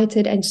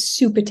excited and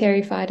super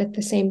terrified at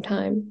the same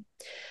time.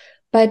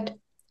 But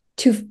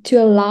to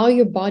allow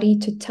your body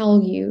to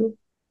tell you,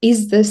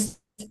 is this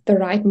the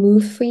right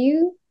move for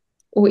you,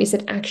 or is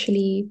it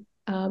actually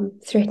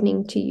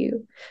threatening to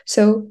you?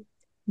 So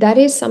that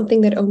is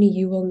something that only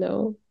you will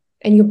know,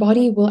 and your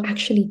body will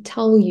actually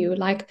tell you.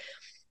 Like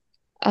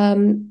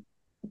um,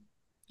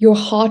 your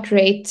heart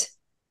rate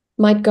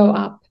might go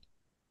up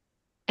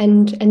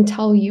and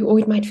tell you, or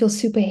it might feel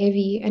super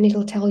heavy, and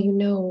it'll tell you,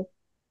 no,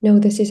 no,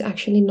 this is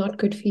actually not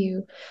good for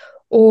you.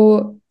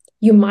 Or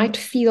you might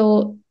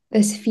feel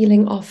this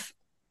feeling of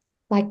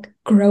like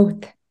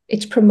growth.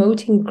 It's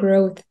promoting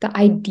growth. The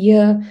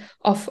idea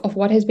of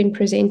what has been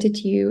presented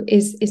to you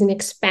is an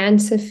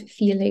expansive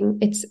feeling.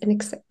 It's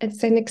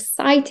an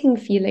exciting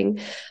feeling,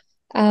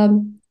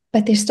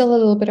 but there's still a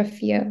little bit of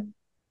fear,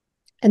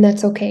 and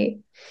that's okay.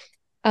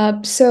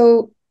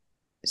 So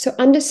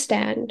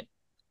understand,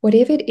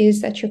 whatever it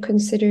is that you're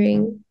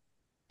considering,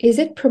 is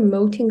it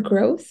promoting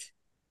growth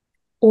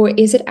or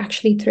is it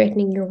actually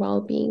threatening your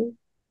well-being?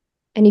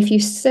 And if you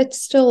sit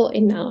still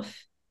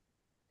enough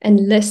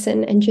and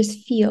listen and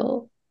just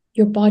feel,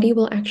 your body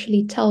will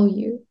actually tell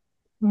you.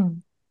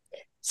 Mm.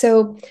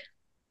 So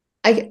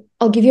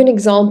I'll give you an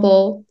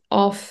example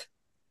of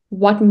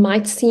what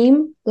might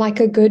seem like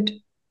a good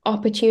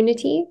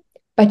opportunity,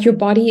 but your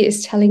body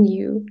is telling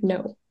you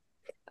no.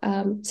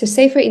 So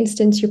say, for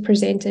instance, you're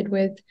presented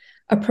with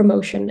a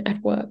promotion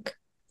at work.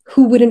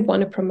 Who wouldn't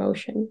want a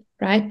promotion,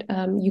 right?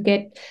 You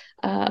get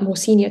a more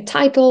senior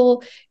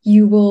title,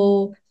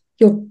 you'll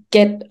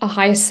get a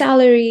higher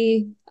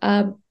salary.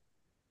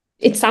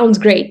 It sounds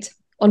great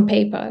on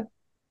paper,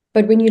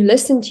 but when you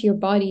listen to your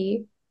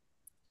body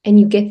and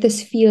you get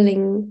this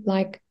feeling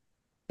like,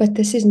 but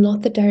this is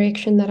not the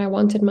direction that I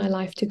wanted my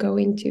life to go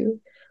into.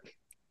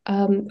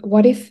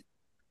 What if,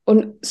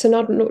 so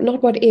not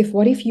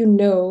what if you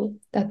know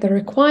that the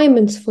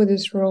requirements for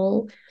this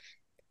role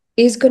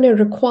is going to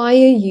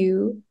require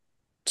you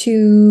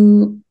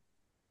to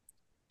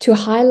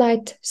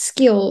highlight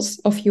skills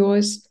of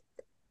yours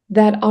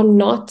that are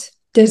not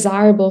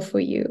desirable for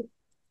you.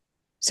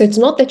 So it's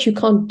not that you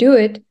can't do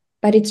it,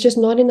 but it's just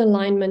not in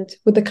alignment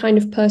with the kind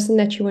of person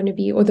that you want to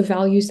be or the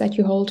values that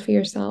you hold for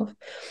yourself.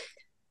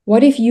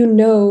 What if you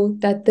know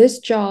that this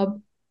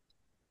job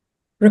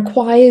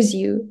requires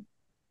you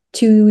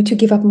to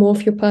give up more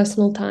of your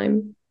personal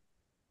time?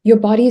 Your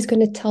body is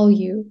going to tell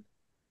you,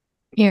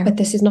 Yeah. but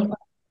this is not.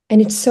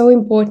 And it's so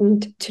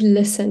important to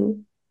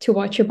listen to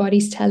what your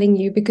body's telling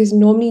you, because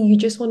normally you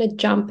just want to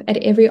jump at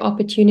every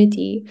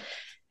opportunity.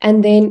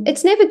 And then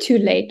it's never too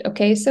late.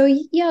 Okay. So,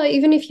 yeah,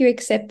 even if you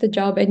accept the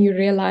job and you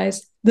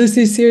realize this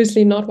is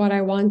seriously not what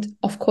I want,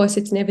 of course,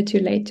 it's never too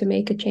late to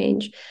make a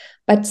change.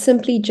 But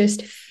simply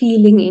just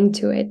feeling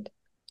into it,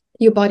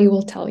 your body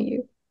will tell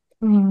you.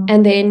 Mm.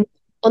 And then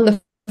on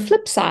the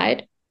flip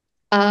side,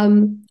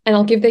 and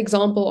I'll give the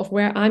example of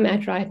where I'm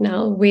at right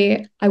now,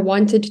 where I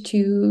wanted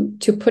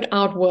to put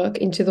out work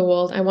into the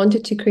world. I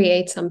wanted to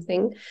create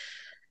something.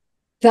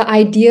 The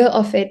idea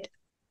of it,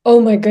 oh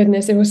my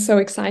goodness, it was so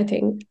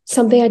exciting.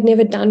 Something I'd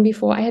never done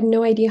before. I had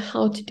no idea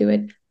how to do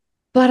it,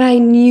 but I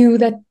knew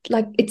that,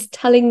 like, it's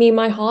telling me,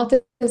 my heart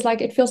is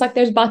like, it feels like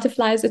there's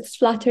butterflies, it's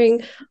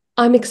fluttering.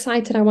 I'm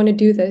excited. I want to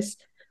do this.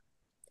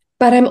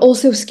 But I'm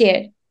also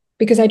scared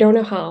because I don't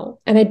know how,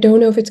 and I don't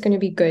know if it's going to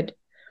be good.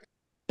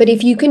 But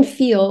if you can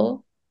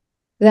feel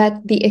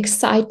that the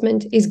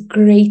excitement is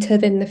greater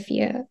than the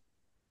fear,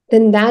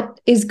 then that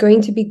is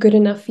going to be good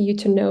enough for you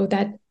to know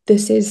that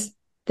this is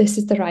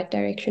the right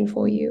direction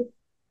for you.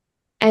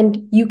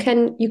 And you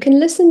can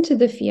listen to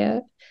the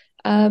fear.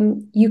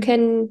 You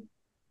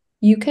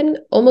can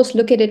almost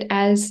look at it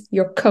as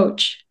your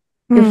coach.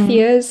 Your Mm.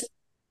 fears,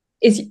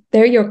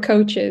 they're your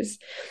coaches.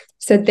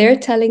 So they're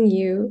telling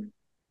you,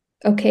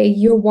 okay,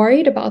 you're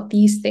worried about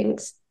these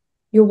things.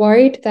 You're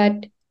worried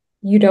that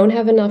you don't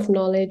have enough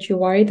knowledge. You're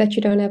worried that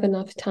you don't have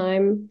enough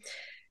time.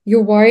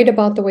 You're worried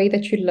about the way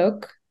that you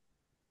look.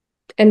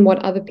 and what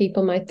other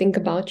people might think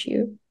about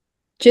you.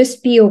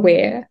 Just be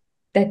aware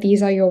that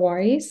these are your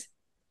worries.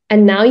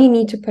 And now you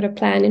need to put a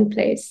plan in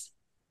place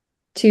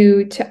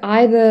to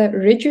either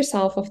rid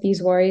yourself of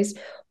these worries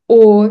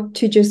or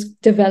to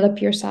just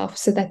develop yourself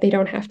so that they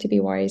don't have to be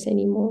worries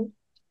anymore.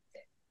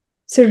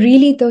 So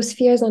really, those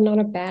fears are not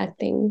a bad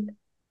thing.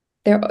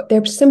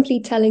 They're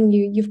simply telling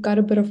you you've got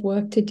a bit of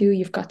work to do,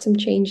 you've got some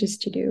changes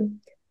to do,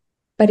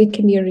 but it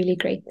can be a really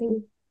great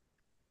thing.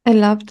 I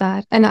love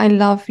that. And I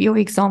love your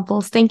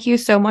examples. Thank you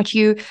so much.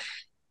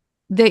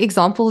 The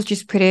examples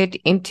just put it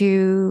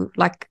into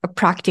like a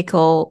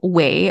practical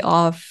way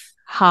of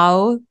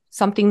how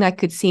something that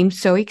could seem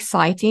so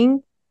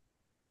exciting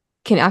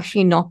can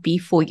actually not be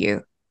for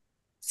you.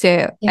 So,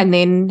 Yeah. and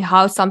then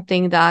how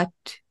something that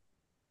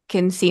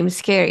can seem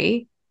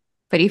scary,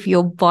 but if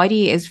your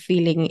body is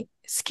feeling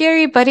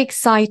scary but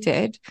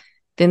excited,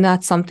 then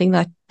that's something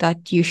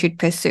that you should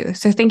pursue.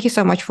 So thank you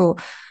so much for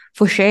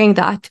sharing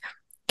that.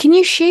 Can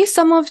you share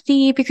some of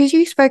the, because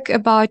you spoke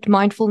about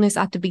mindfulness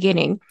at the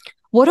beginning,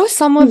 what are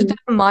some of the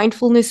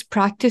mindfulness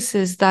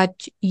practices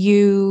that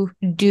you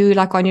do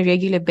like on a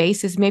regular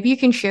basis? Maybe you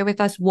can share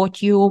with us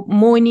what your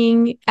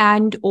morning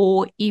and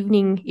or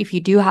evening, if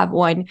you do have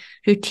one,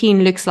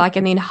 routine looks like,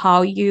 and then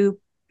how you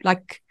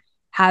like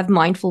have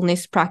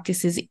mindfulness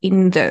practices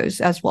in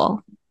those as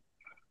well.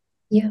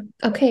 Yeah.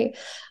 Okay.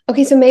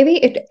 Okay. So maybe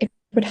it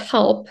would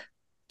help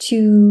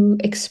to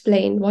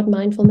explain what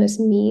mindfulness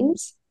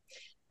means,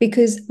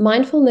 because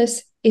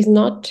mindfulness is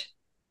not,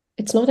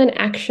 it's not an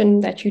action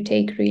that you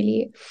take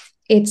really.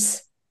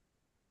 It's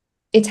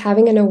it's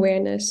having an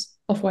awareness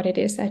of what it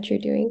is that you're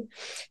doing.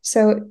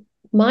 So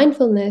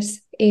mindfulness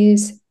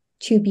is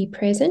to be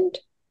present,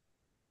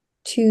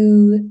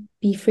 to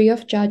be free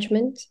of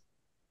judgment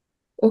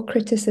or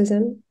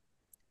criticism,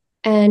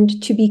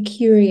 and to be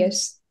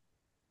curious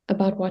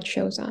about what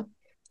shows up.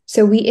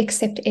 So we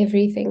accept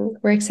everything.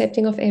 We're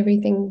accepting of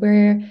everything.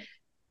 We're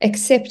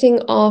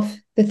accepting of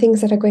the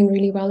things that are going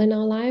really well in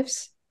our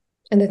lives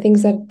and the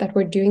things that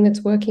we're doing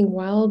that's working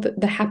well.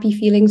 The happy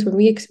feelings when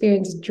we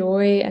experience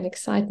joy and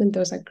excitement,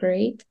 those are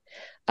great.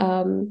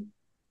 Or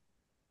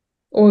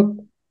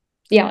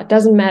yeah, it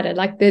doesn't matter.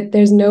 Like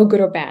there's no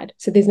good or bad.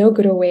 So there's no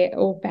good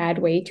or bad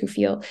way to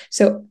feel.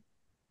 So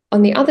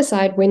on the other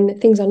side, when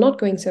things are not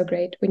going so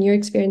great, when you're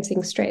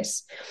experiencing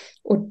stress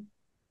or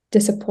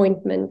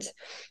disappointment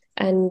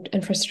and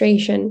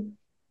frustration,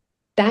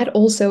 that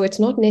also, it's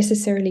not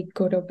necessarily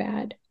good or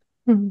bad.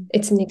 Mm-hmm.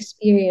 It's an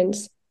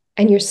experience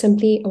and you're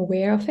simply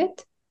aware of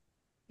it.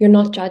 You're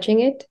not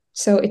judging it.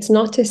 So it's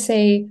not to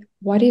say,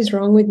 what is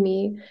wrong with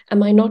me?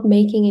 Am I not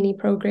making any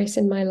progress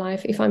in my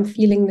life if I'm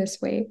feeling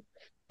this way?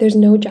 There's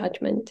no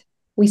judgment.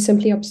 We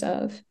simply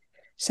observe.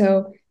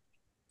 So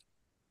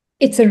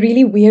it's a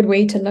really weird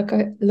way to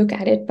look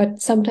at it.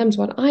 But sometimes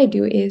what I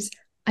do is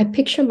I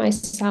picture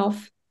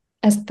myself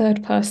as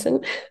third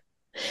person.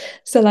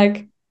 So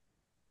like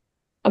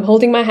I'm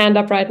holding my hand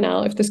up right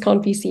now, if this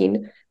can't be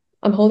seen.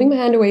 I'm holding my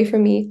hand away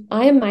from me.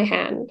 I am my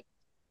hand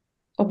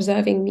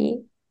observing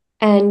me.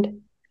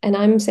 And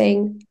I'm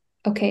saying,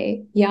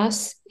 okay,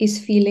 Yas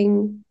is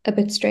feeling a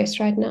bit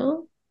stressed right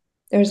now.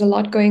 There's a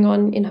lot going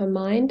on in her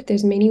mind.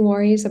 There's many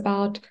worries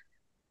about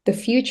the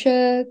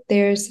future.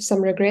 There's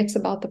some regrets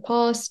about the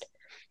past.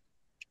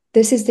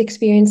 This is the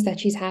experience that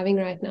she's having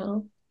right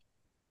now.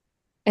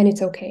 And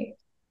it's okay.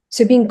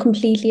 So being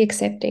completely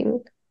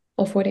accepting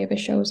of whatever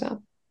shows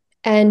up.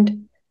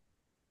 And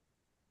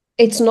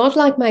it's not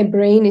like my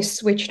brain is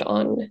switched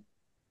on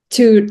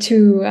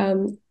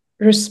to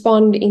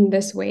respond in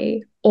this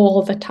way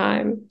all the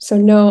time. So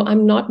no,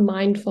 I'm not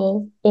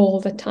mindful all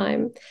the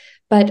time,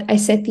 but I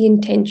set the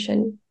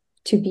intention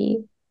to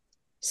be.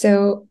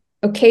 So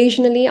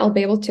occasionally I'll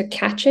be able to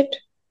catch it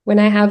when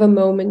I have a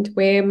moment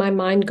where my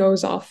mind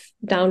goes off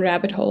down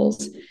rabbit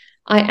holes.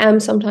 I am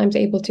sometimes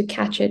able to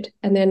catch it,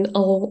 and then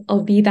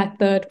I'll be that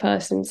third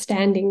person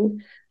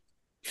standing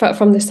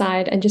from the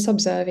side and just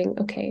observing,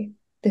 okay,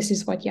 this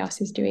is what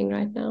Yas is doing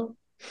right now.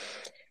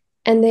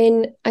 And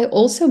then I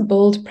also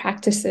build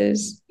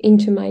practices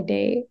into my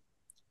day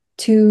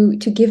to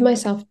give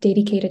myself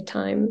dedicated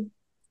time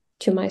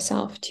to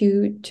myself,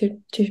 to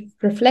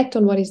reflect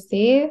on what is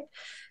there,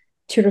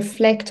 to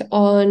reflect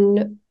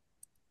on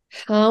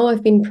how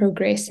I've been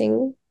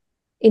progressing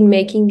in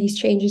making these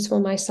changes for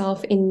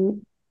myself,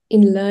 in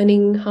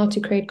learning how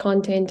to create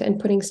content and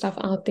putting stuff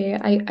out there.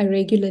 I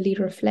regularly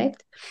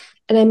reflect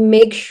and I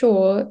make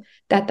sure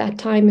that that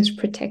time is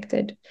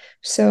protected.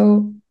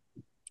 So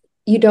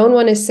you don't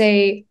want to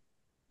say,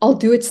 I'll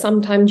do it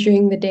sometime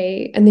during the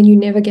day, and then you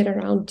never get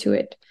around to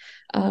it.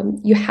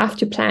 You have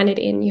to plan it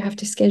in, you have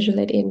to schedule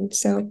it in.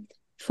 So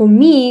for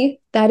me,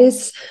 that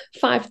is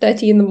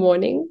 5:30 in the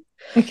morning.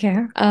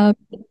 Okay.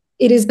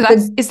 It is So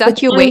is the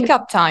that your time. wake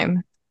up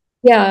time?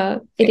 Yeah,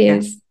 it Okay.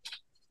 is.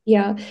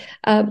 Yeah.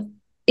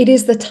 It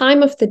is the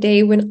time of the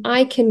day when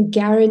I can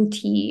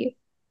guarantee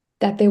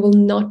that there will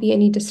not be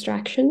any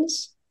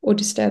distractions or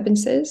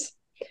disturbances.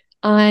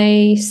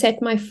 I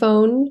set my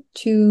phone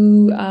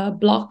to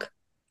block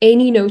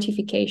any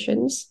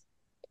notifications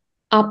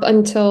up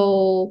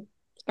until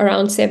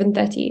around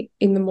 7:30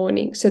 in the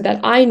morning, so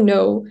that I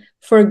know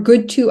for a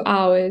good 2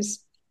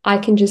 hours I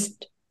can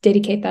just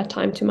dedicate that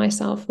time to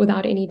myself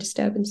without any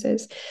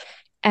disturbances.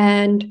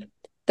 And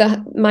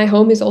my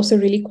home is also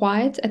really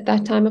quiet at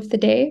that time of the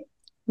day.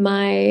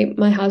 My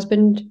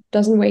husband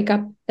doesn't wake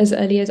up as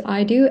early as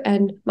I do,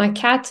 and my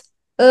cat,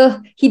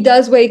 he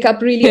does wake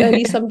up really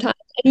early sometimes,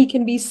 and he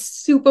can be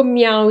super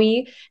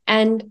meowy,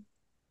 and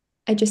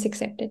I just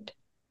accept it.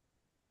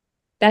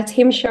 That's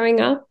him showing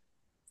up.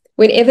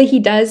 Whenever he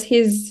does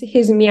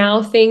his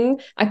meow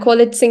thing, I call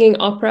it singing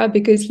opera,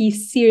 because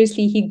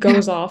he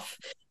goes off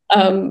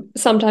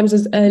sometimes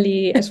as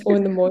early as 4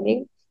 in the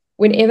morning.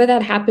 Whenever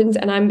that happens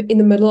and I'm in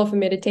the middle of a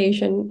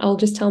meditation, I'll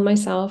just tell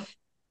myself,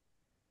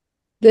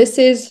 this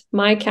is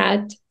my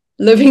cat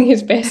living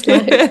his best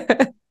life.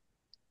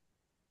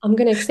 I'm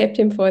going to accept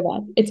him for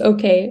that. It's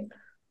okay.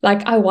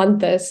 Like, I want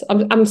this.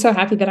 I'm so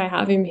happy that I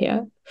have him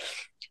here.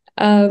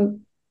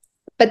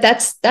 But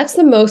that's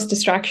the most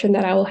distraction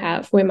that I will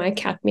have, when my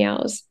cat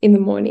meows in the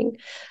morning.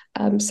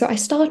 So I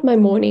start my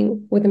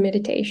morning with a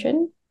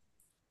meditation.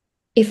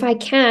 If I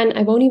can,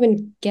 I won't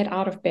even get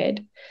out of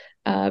bed.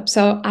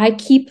 So I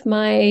keep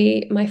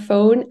my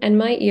phone and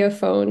my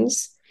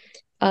earphones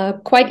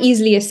quite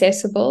easily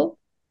accessible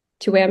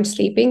to where I'm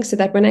sleeping, so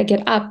that when I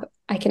get up,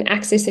 I can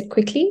access it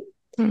quickly.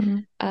 Mm-hmm.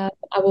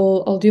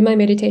 I'll do my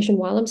meditation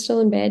while I'm still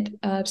in bed.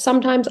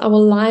 Sometimes I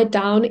will lie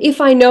down if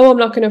I know I'm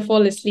not going to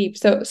fall asleep.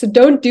 So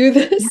don't do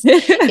this.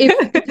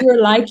 If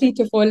you're likely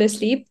to fall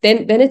asleep,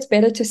 then it's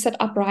better to sit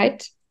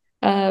upright,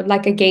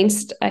 like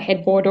against a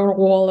headboard or a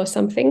wall or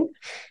something.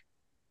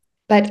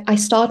 But I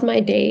start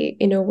my day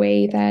in a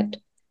way that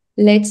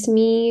lets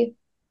me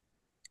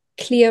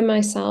clear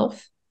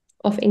myself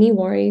of any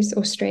worries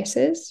or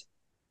stresses.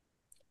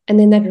 And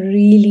then that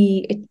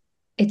really,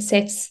 it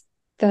sets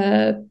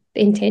the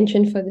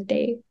intention for the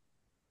day,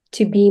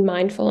 to be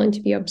mindful and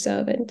to be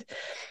observant.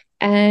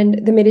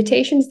 And the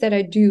meditations that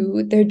I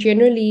do, they're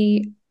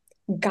generally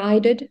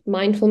guided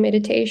mindful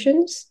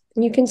meditations.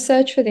 And you can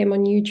search for them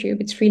on YouTube.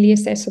 It's freely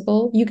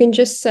accessible. You can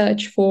just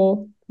search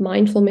for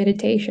mindful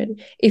meditation.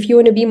 If you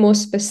want to be more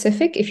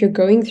specific, if you're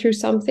going through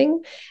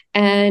something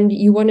and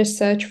you want to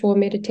search for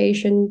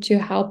meditation to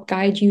help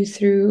guide you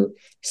through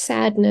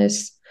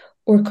sadness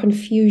or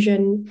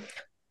confusion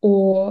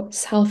or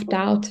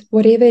self-doubt,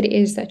 whatever it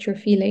is that you're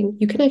feeling,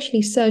 you can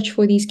actually search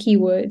for these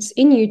keywords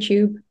in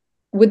YouTube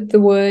with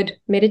the word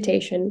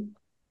meditation.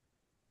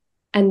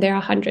 And there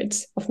are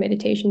hundreds of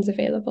meditations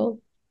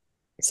available.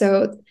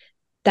 So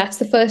that's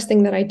the first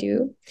thing that I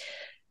do.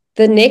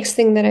 The next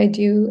thing that I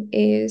do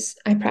is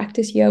I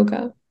practice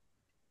yoga.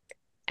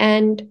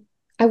 And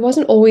I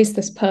wasn't always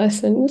this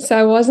person. So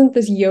I wasn't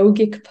this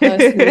yogic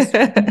person, this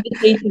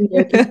meditating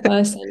yogic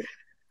person.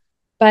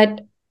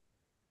 But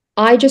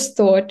I just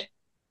thought,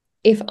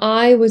 if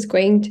I was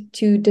going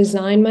to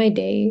design my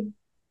day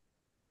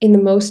in the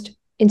most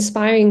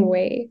inspiring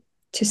way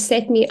to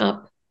set me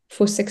up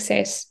for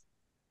success,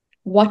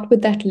 what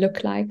would that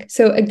look like?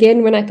 So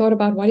again, when I thought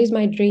about what is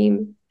my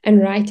dream, and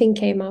writing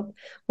came up,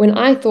 when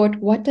I thought,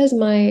 what does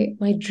my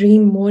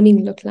dream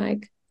morning look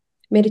like?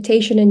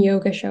 Meditation and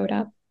yoga showed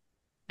up,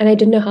 and I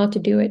didn't know how to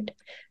do it.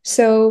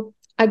 So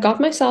I got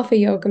myself a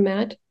yoga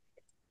mat.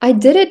 I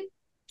did it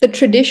the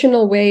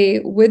traditional way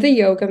with a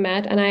yoga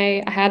mat, and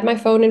I had my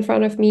phone in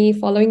front of me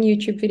following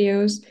YouTube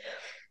videos.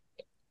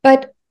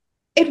 But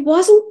it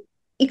wasn't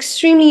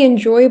extremely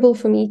enjoyable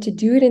for me to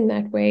do it in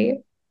that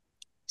way.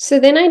 So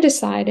then I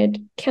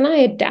decided, can I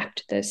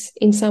adapt this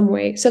in some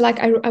way? So like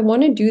I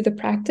want to do the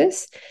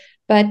practice,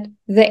 but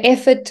the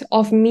effort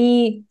of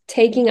me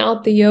taking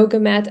out the yoga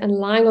mat and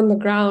lying on the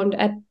ground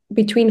at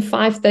between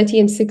 5:30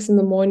 and 6 in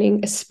the morning,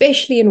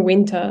 especially in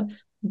winter,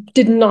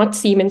 did not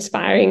seem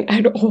inspiring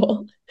at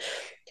all.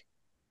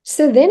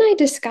 So then I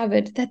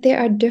discovered that there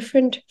are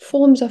different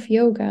forms of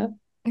yoga.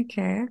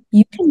 Okay.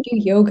 You can do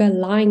yoga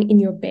lying in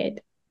your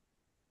bed.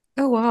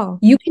 Oh, wow.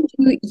 You can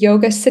do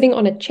yoga sitting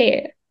on a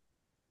chair.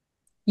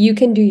 You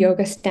can do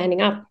yoga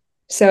standing up.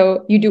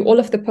 So you do all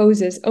of the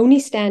poses only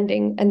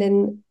standing, and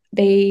then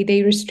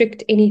they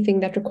restrict anything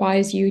that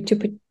requires you to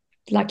put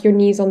like your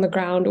knees on the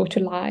ground or to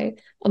lie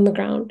on the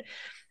ground.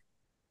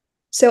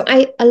 So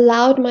I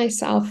allowed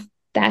myself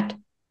that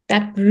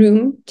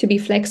room to be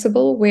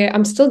flexible, where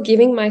I'm still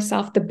giving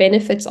myself the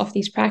benefits of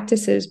these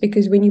practices,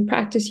 because when you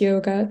practice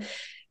yoga,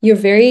 you're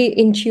very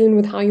in tune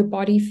with how your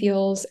body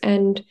feels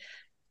and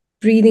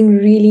breathing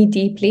really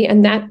deeply,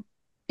 and that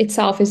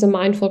itself is a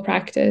mindful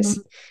practice.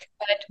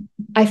 But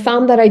I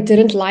found that I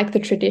didn't like the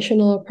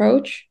traditional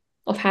approach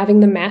of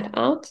having the mat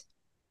out.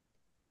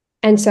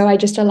 And so I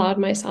just allowed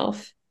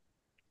myself,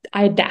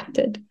 I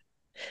adapted.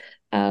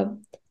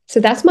 So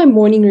that's my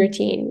morning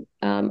routine.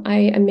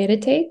 I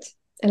meditate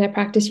and I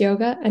practice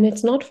yoga, and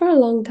it's not for a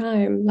long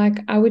time. Like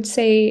I would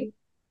say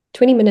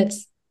 20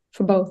 minutes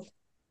for both.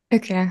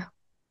 Okay.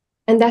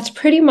 And that's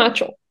pretty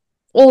much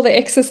all the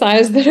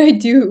exercise that I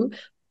do,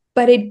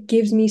 but it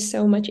gives me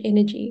so much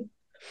energy.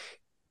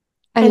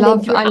 I And then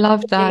love throughout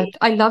that. the day,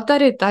 I love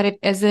that it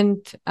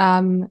isn't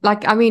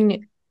like, I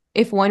mean,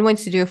 if one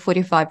wants to do a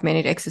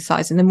 45-minute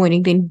exercise in the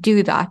morning, then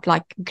do that.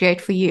 Like, great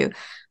for you.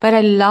 But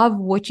I love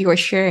what you are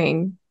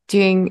sharing,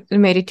 doing the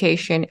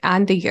meditation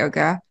and the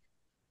yoga,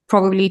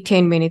 probably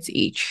 10 minutes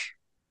each.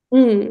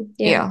 Yeah.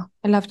 Yeah,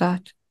 I love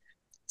that.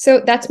 So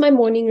that's my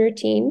morning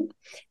routine.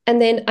 And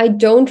then I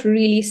don't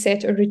really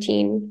set a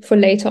routine for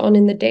later on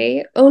in the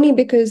day, only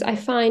because I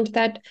find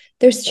that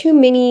there's too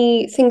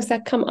many things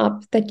that come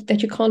up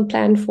that you can't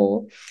plan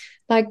for.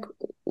 Like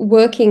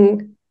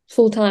working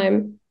full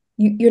time,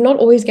 you're not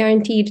always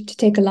guaranteed to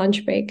take a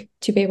lunch break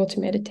to be able to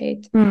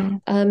meditate.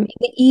 Mm. In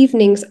the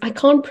evenings, I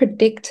can't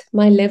predict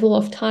my level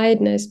of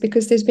tiredness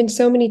because there's been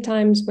so many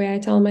times where I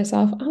tell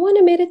myself, I want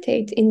to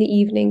meditate in the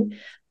evening.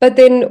 But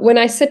then when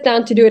I sit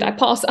down to do it, I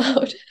pass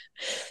out.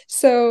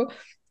 So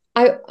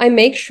I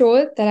make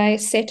sure that I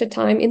set a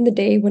time in the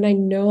day when I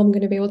know I'm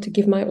going to be able to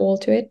give my all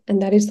to it,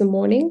 and that is the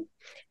morning.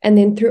 And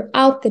then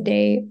throughout the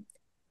day,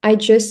 I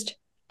just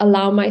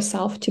allow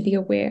myself to be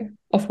aware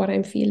of what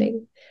I'm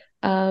feeling.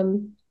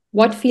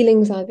 What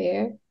feelings are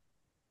there?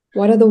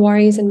 What are the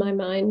worries in my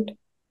mind?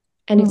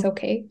 And it's Mm.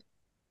 okay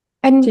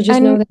to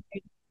just know And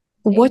that.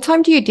 what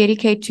time do you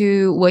dedicate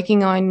to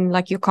working on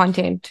like your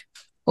content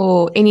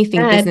or anything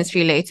That, business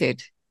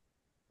related?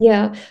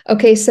 yeah.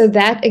 Okay. So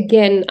that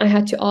again, I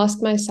had to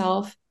ask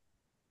myself,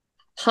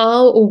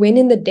 how or when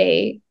in the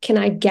day can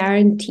I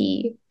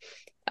guarantee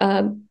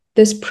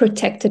this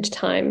protected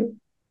time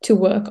to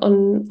work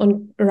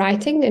on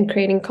writing and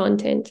creating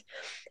content?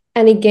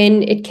 And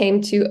again, it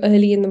came to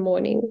early in the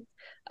morning,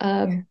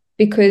 Yeah.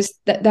 because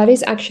that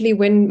is actually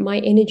when my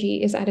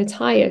energy is at its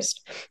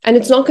highest. And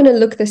it's not going to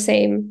look the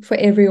same for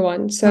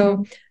everyone. So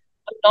Mm.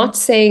 I'm not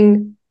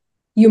saying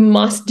you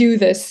must do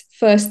this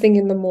first thing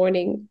in the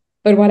morning,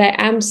 but what I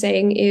am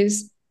saying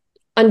is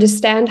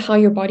understand how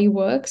your body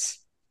works.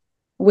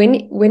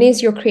 When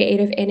is your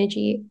creative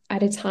energy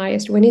at its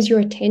highest? When is your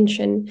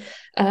attention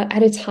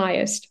at its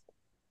highest?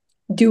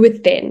 Do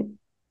it then.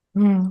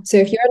 Mm. So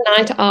if you're a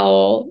night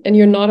owl and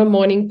you're not a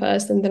morning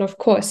person, then of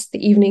course the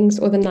evenings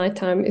or the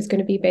nighttime is going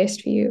to be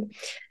best for you.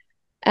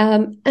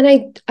 And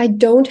I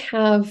don't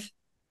have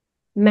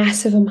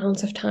massive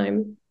amounts of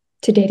time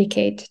to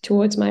dedicate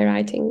towards my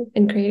writing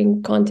and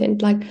creating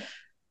content. Like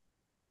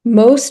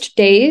most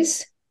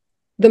days,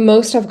 the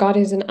most I've got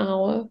is an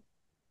hour.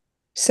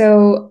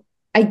 So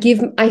I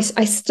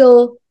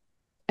still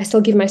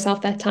give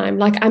myself that time.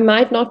 Like I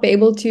might not be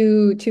able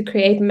to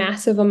create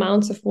massive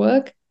amounts of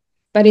work,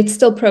 but it's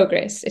still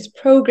progress. It's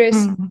progress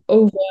Mm.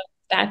 over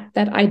that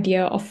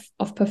idea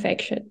of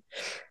perfection.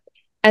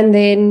 And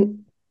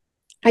then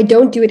I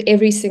don't do it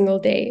every single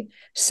day.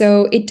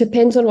 So it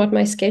depends on what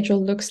my schedule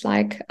looks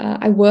like.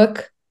 I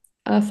work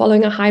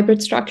following a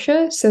hybrid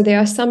structure. So there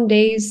are some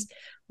days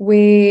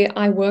where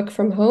I work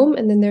from home,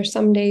 and then there's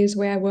some days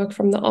where I work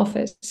from the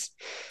office.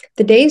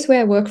 The days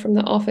where I work from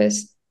the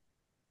office,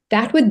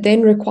 that would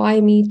then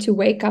require me to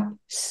wake up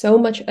so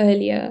much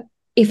earlier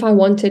if I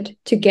wanted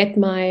to get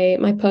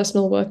my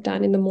personal work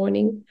done in the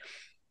morning.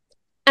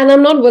 And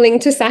I'm not willing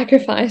to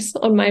sacrifice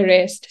on my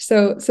rest.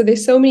 So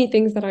there's so many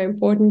things that are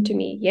important to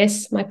me.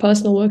 Yes, my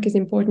personal work is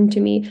important to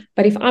me,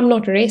 but if I'm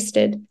not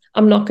rested,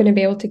 I'm not going to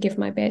be able to give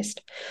my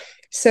best.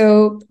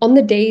 So on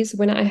the days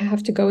when I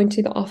have to go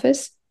into the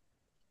office,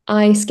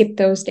 I skip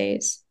those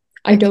days.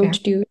 I Okay.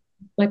 don't do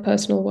my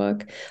personal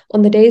work.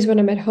 On the days when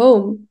I'm at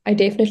home, I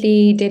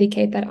definitely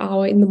dedicate that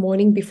hour in the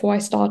morning before I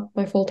start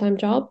my full-time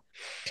job.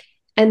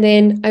 And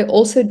then I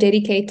also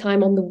dedicate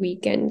time on the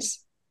weekends.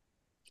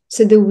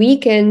 So the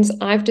weekends,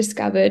 I've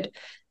discovered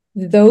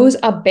those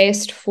are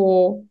best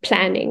for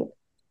planning.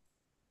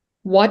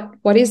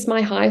 What is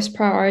my highest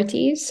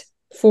priorities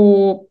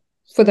for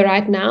the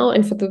right now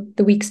and for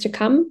the weeks to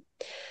come?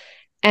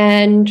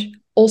 And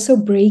also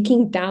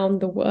breaking down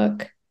the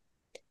work.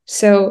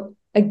 So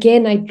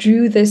again, I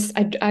drew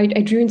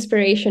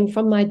inspiration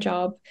from my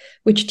job,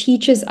 which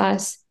teaches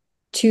us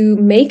to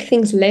make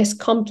things less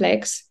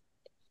complex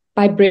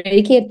by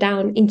breaking it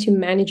down into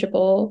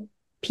manageable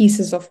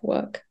pieces of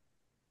work.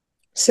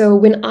 So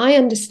when I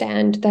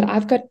understand that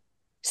I've got,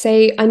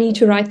 say, I need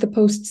to write the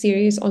post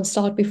series on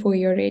Start Before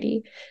You're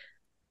Ready,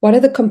 what are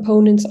the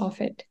components of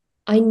it?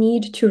 I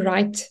need to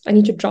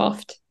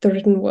draft the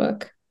written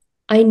work.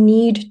 I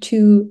need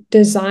to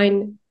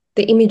design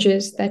the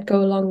images that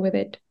go along with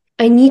it.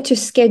 I need to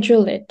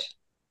schedule it.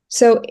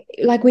 So,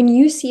 like when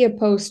you see a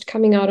post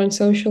coming out on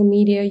social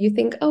media, you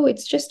think, oh,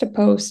 it's just a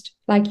post.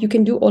 Like you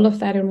can do all of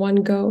that in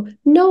one go.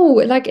 No,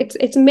 like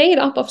it's made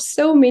up of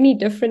so many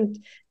different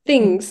Mm.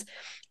 things.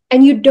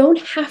 And you don't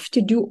have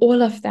to do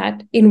all of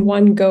that in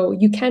one go.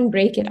 You can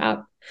break it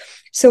up.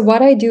 So,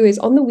 what I do is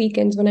on the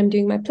weekends when I'm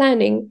doing my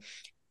planning,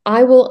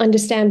 I will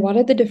understand what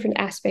are the different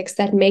aspects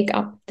that make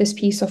up this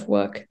piece of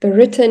work, the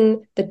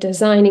written, the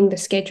designing, the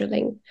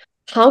scheduling.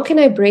 How can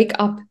I break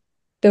up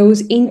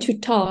those into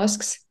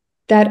tasks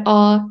that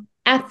are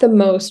at the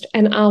most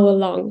an hour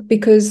long?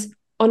 Because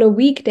on a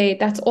weekday,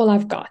 that's all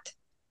I've got.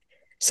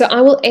 So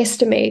I will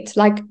estimate,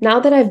 like now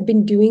that I've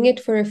been doing it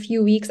for a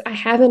few weeks, I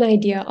have an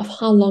idea of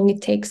how long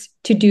it takes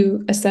to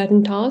do a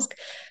certain task.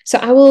 So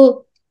I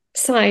will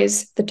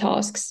size the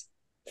tasks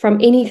from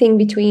anything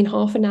between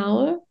half an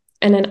hour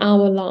and an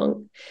hour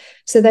long.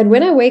 So that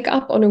when I wake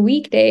up on a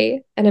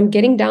weekday and I'm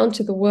getting down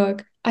to the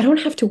work, I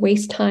don't have to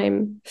waste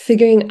time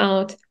figuring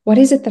out what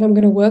is it that I'm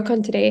going to work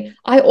on today.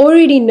 I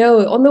already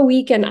know on the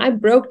weekend, I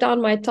broke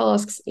down my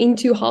tasks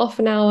into half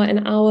an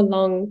hour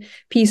long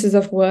pieces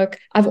of work.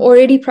 I've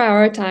already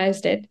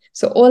prioritized it.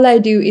 So all I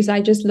do is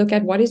I just look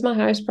at what is my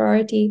highest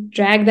priority,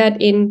 drag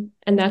that in,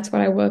 and that's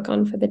what I work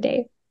on for the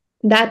day.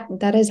 That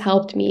has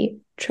helped me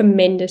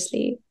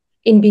tremendously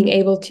in being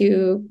able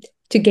to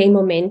gain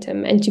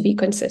momentum and to be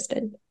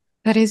consistent.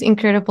 That is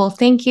incredible.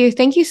 Thank you.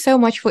 Thank you so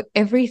much for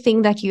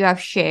everything that you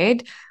have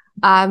shared.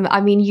 I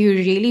mean, you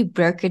really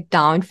broke it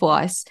down for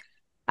us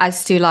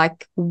as to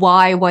like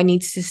why one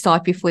needs to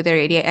start before they're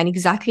ready and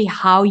exactly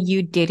how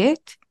you did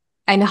it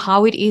and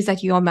how it is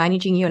that you are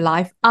managing your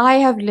life. I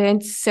have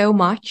learned so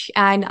much,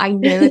 and I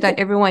know that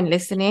everyone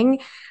listening,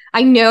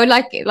 I know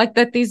like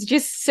that there's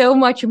just so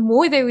much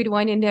more they would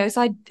want to know.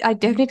 So I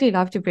definitely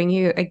love to bring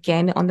you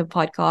again on the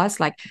podcast.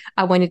 Like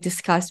I want to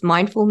discuss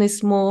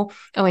mindfulness more.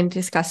 I want to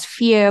discuss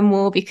fear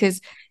more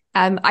because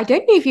I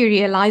don't know if you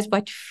realize,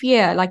 but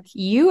fear, like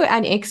you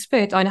an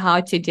expert on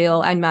how to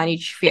deal and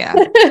manage fear.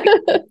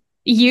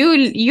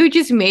 You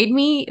just made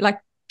me like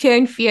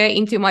turn fear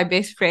into my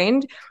best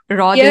friend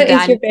rather Fear is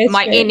your than best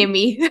my friend.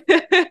 enemy.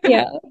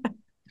 Yeah.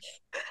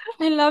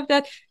 I love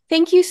that.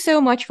 Thank you so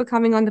much for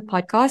coming on the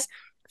podcast.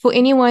 For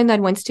anyone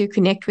that wants to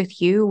connect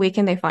with you, where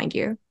can they find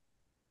you?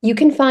 You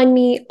can find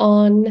me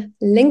on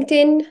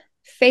LinkedIn,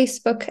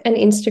 Facebook, and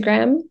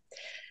Instagram.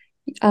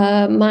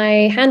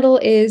 My handle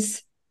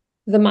is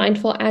the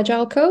Mindful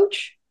Agile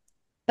Coach.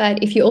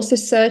 But if you also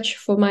search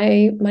for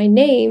my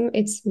name,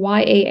 it's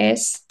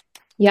Yas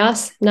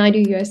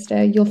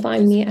Naidoo-Jooste. You'll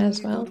find me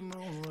as well.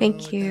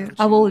 Thank you.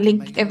 I will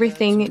link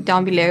everything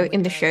down below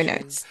in the show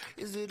notes.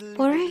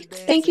 All right.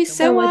 Thank you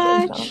so So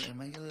much, much.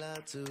 Angel.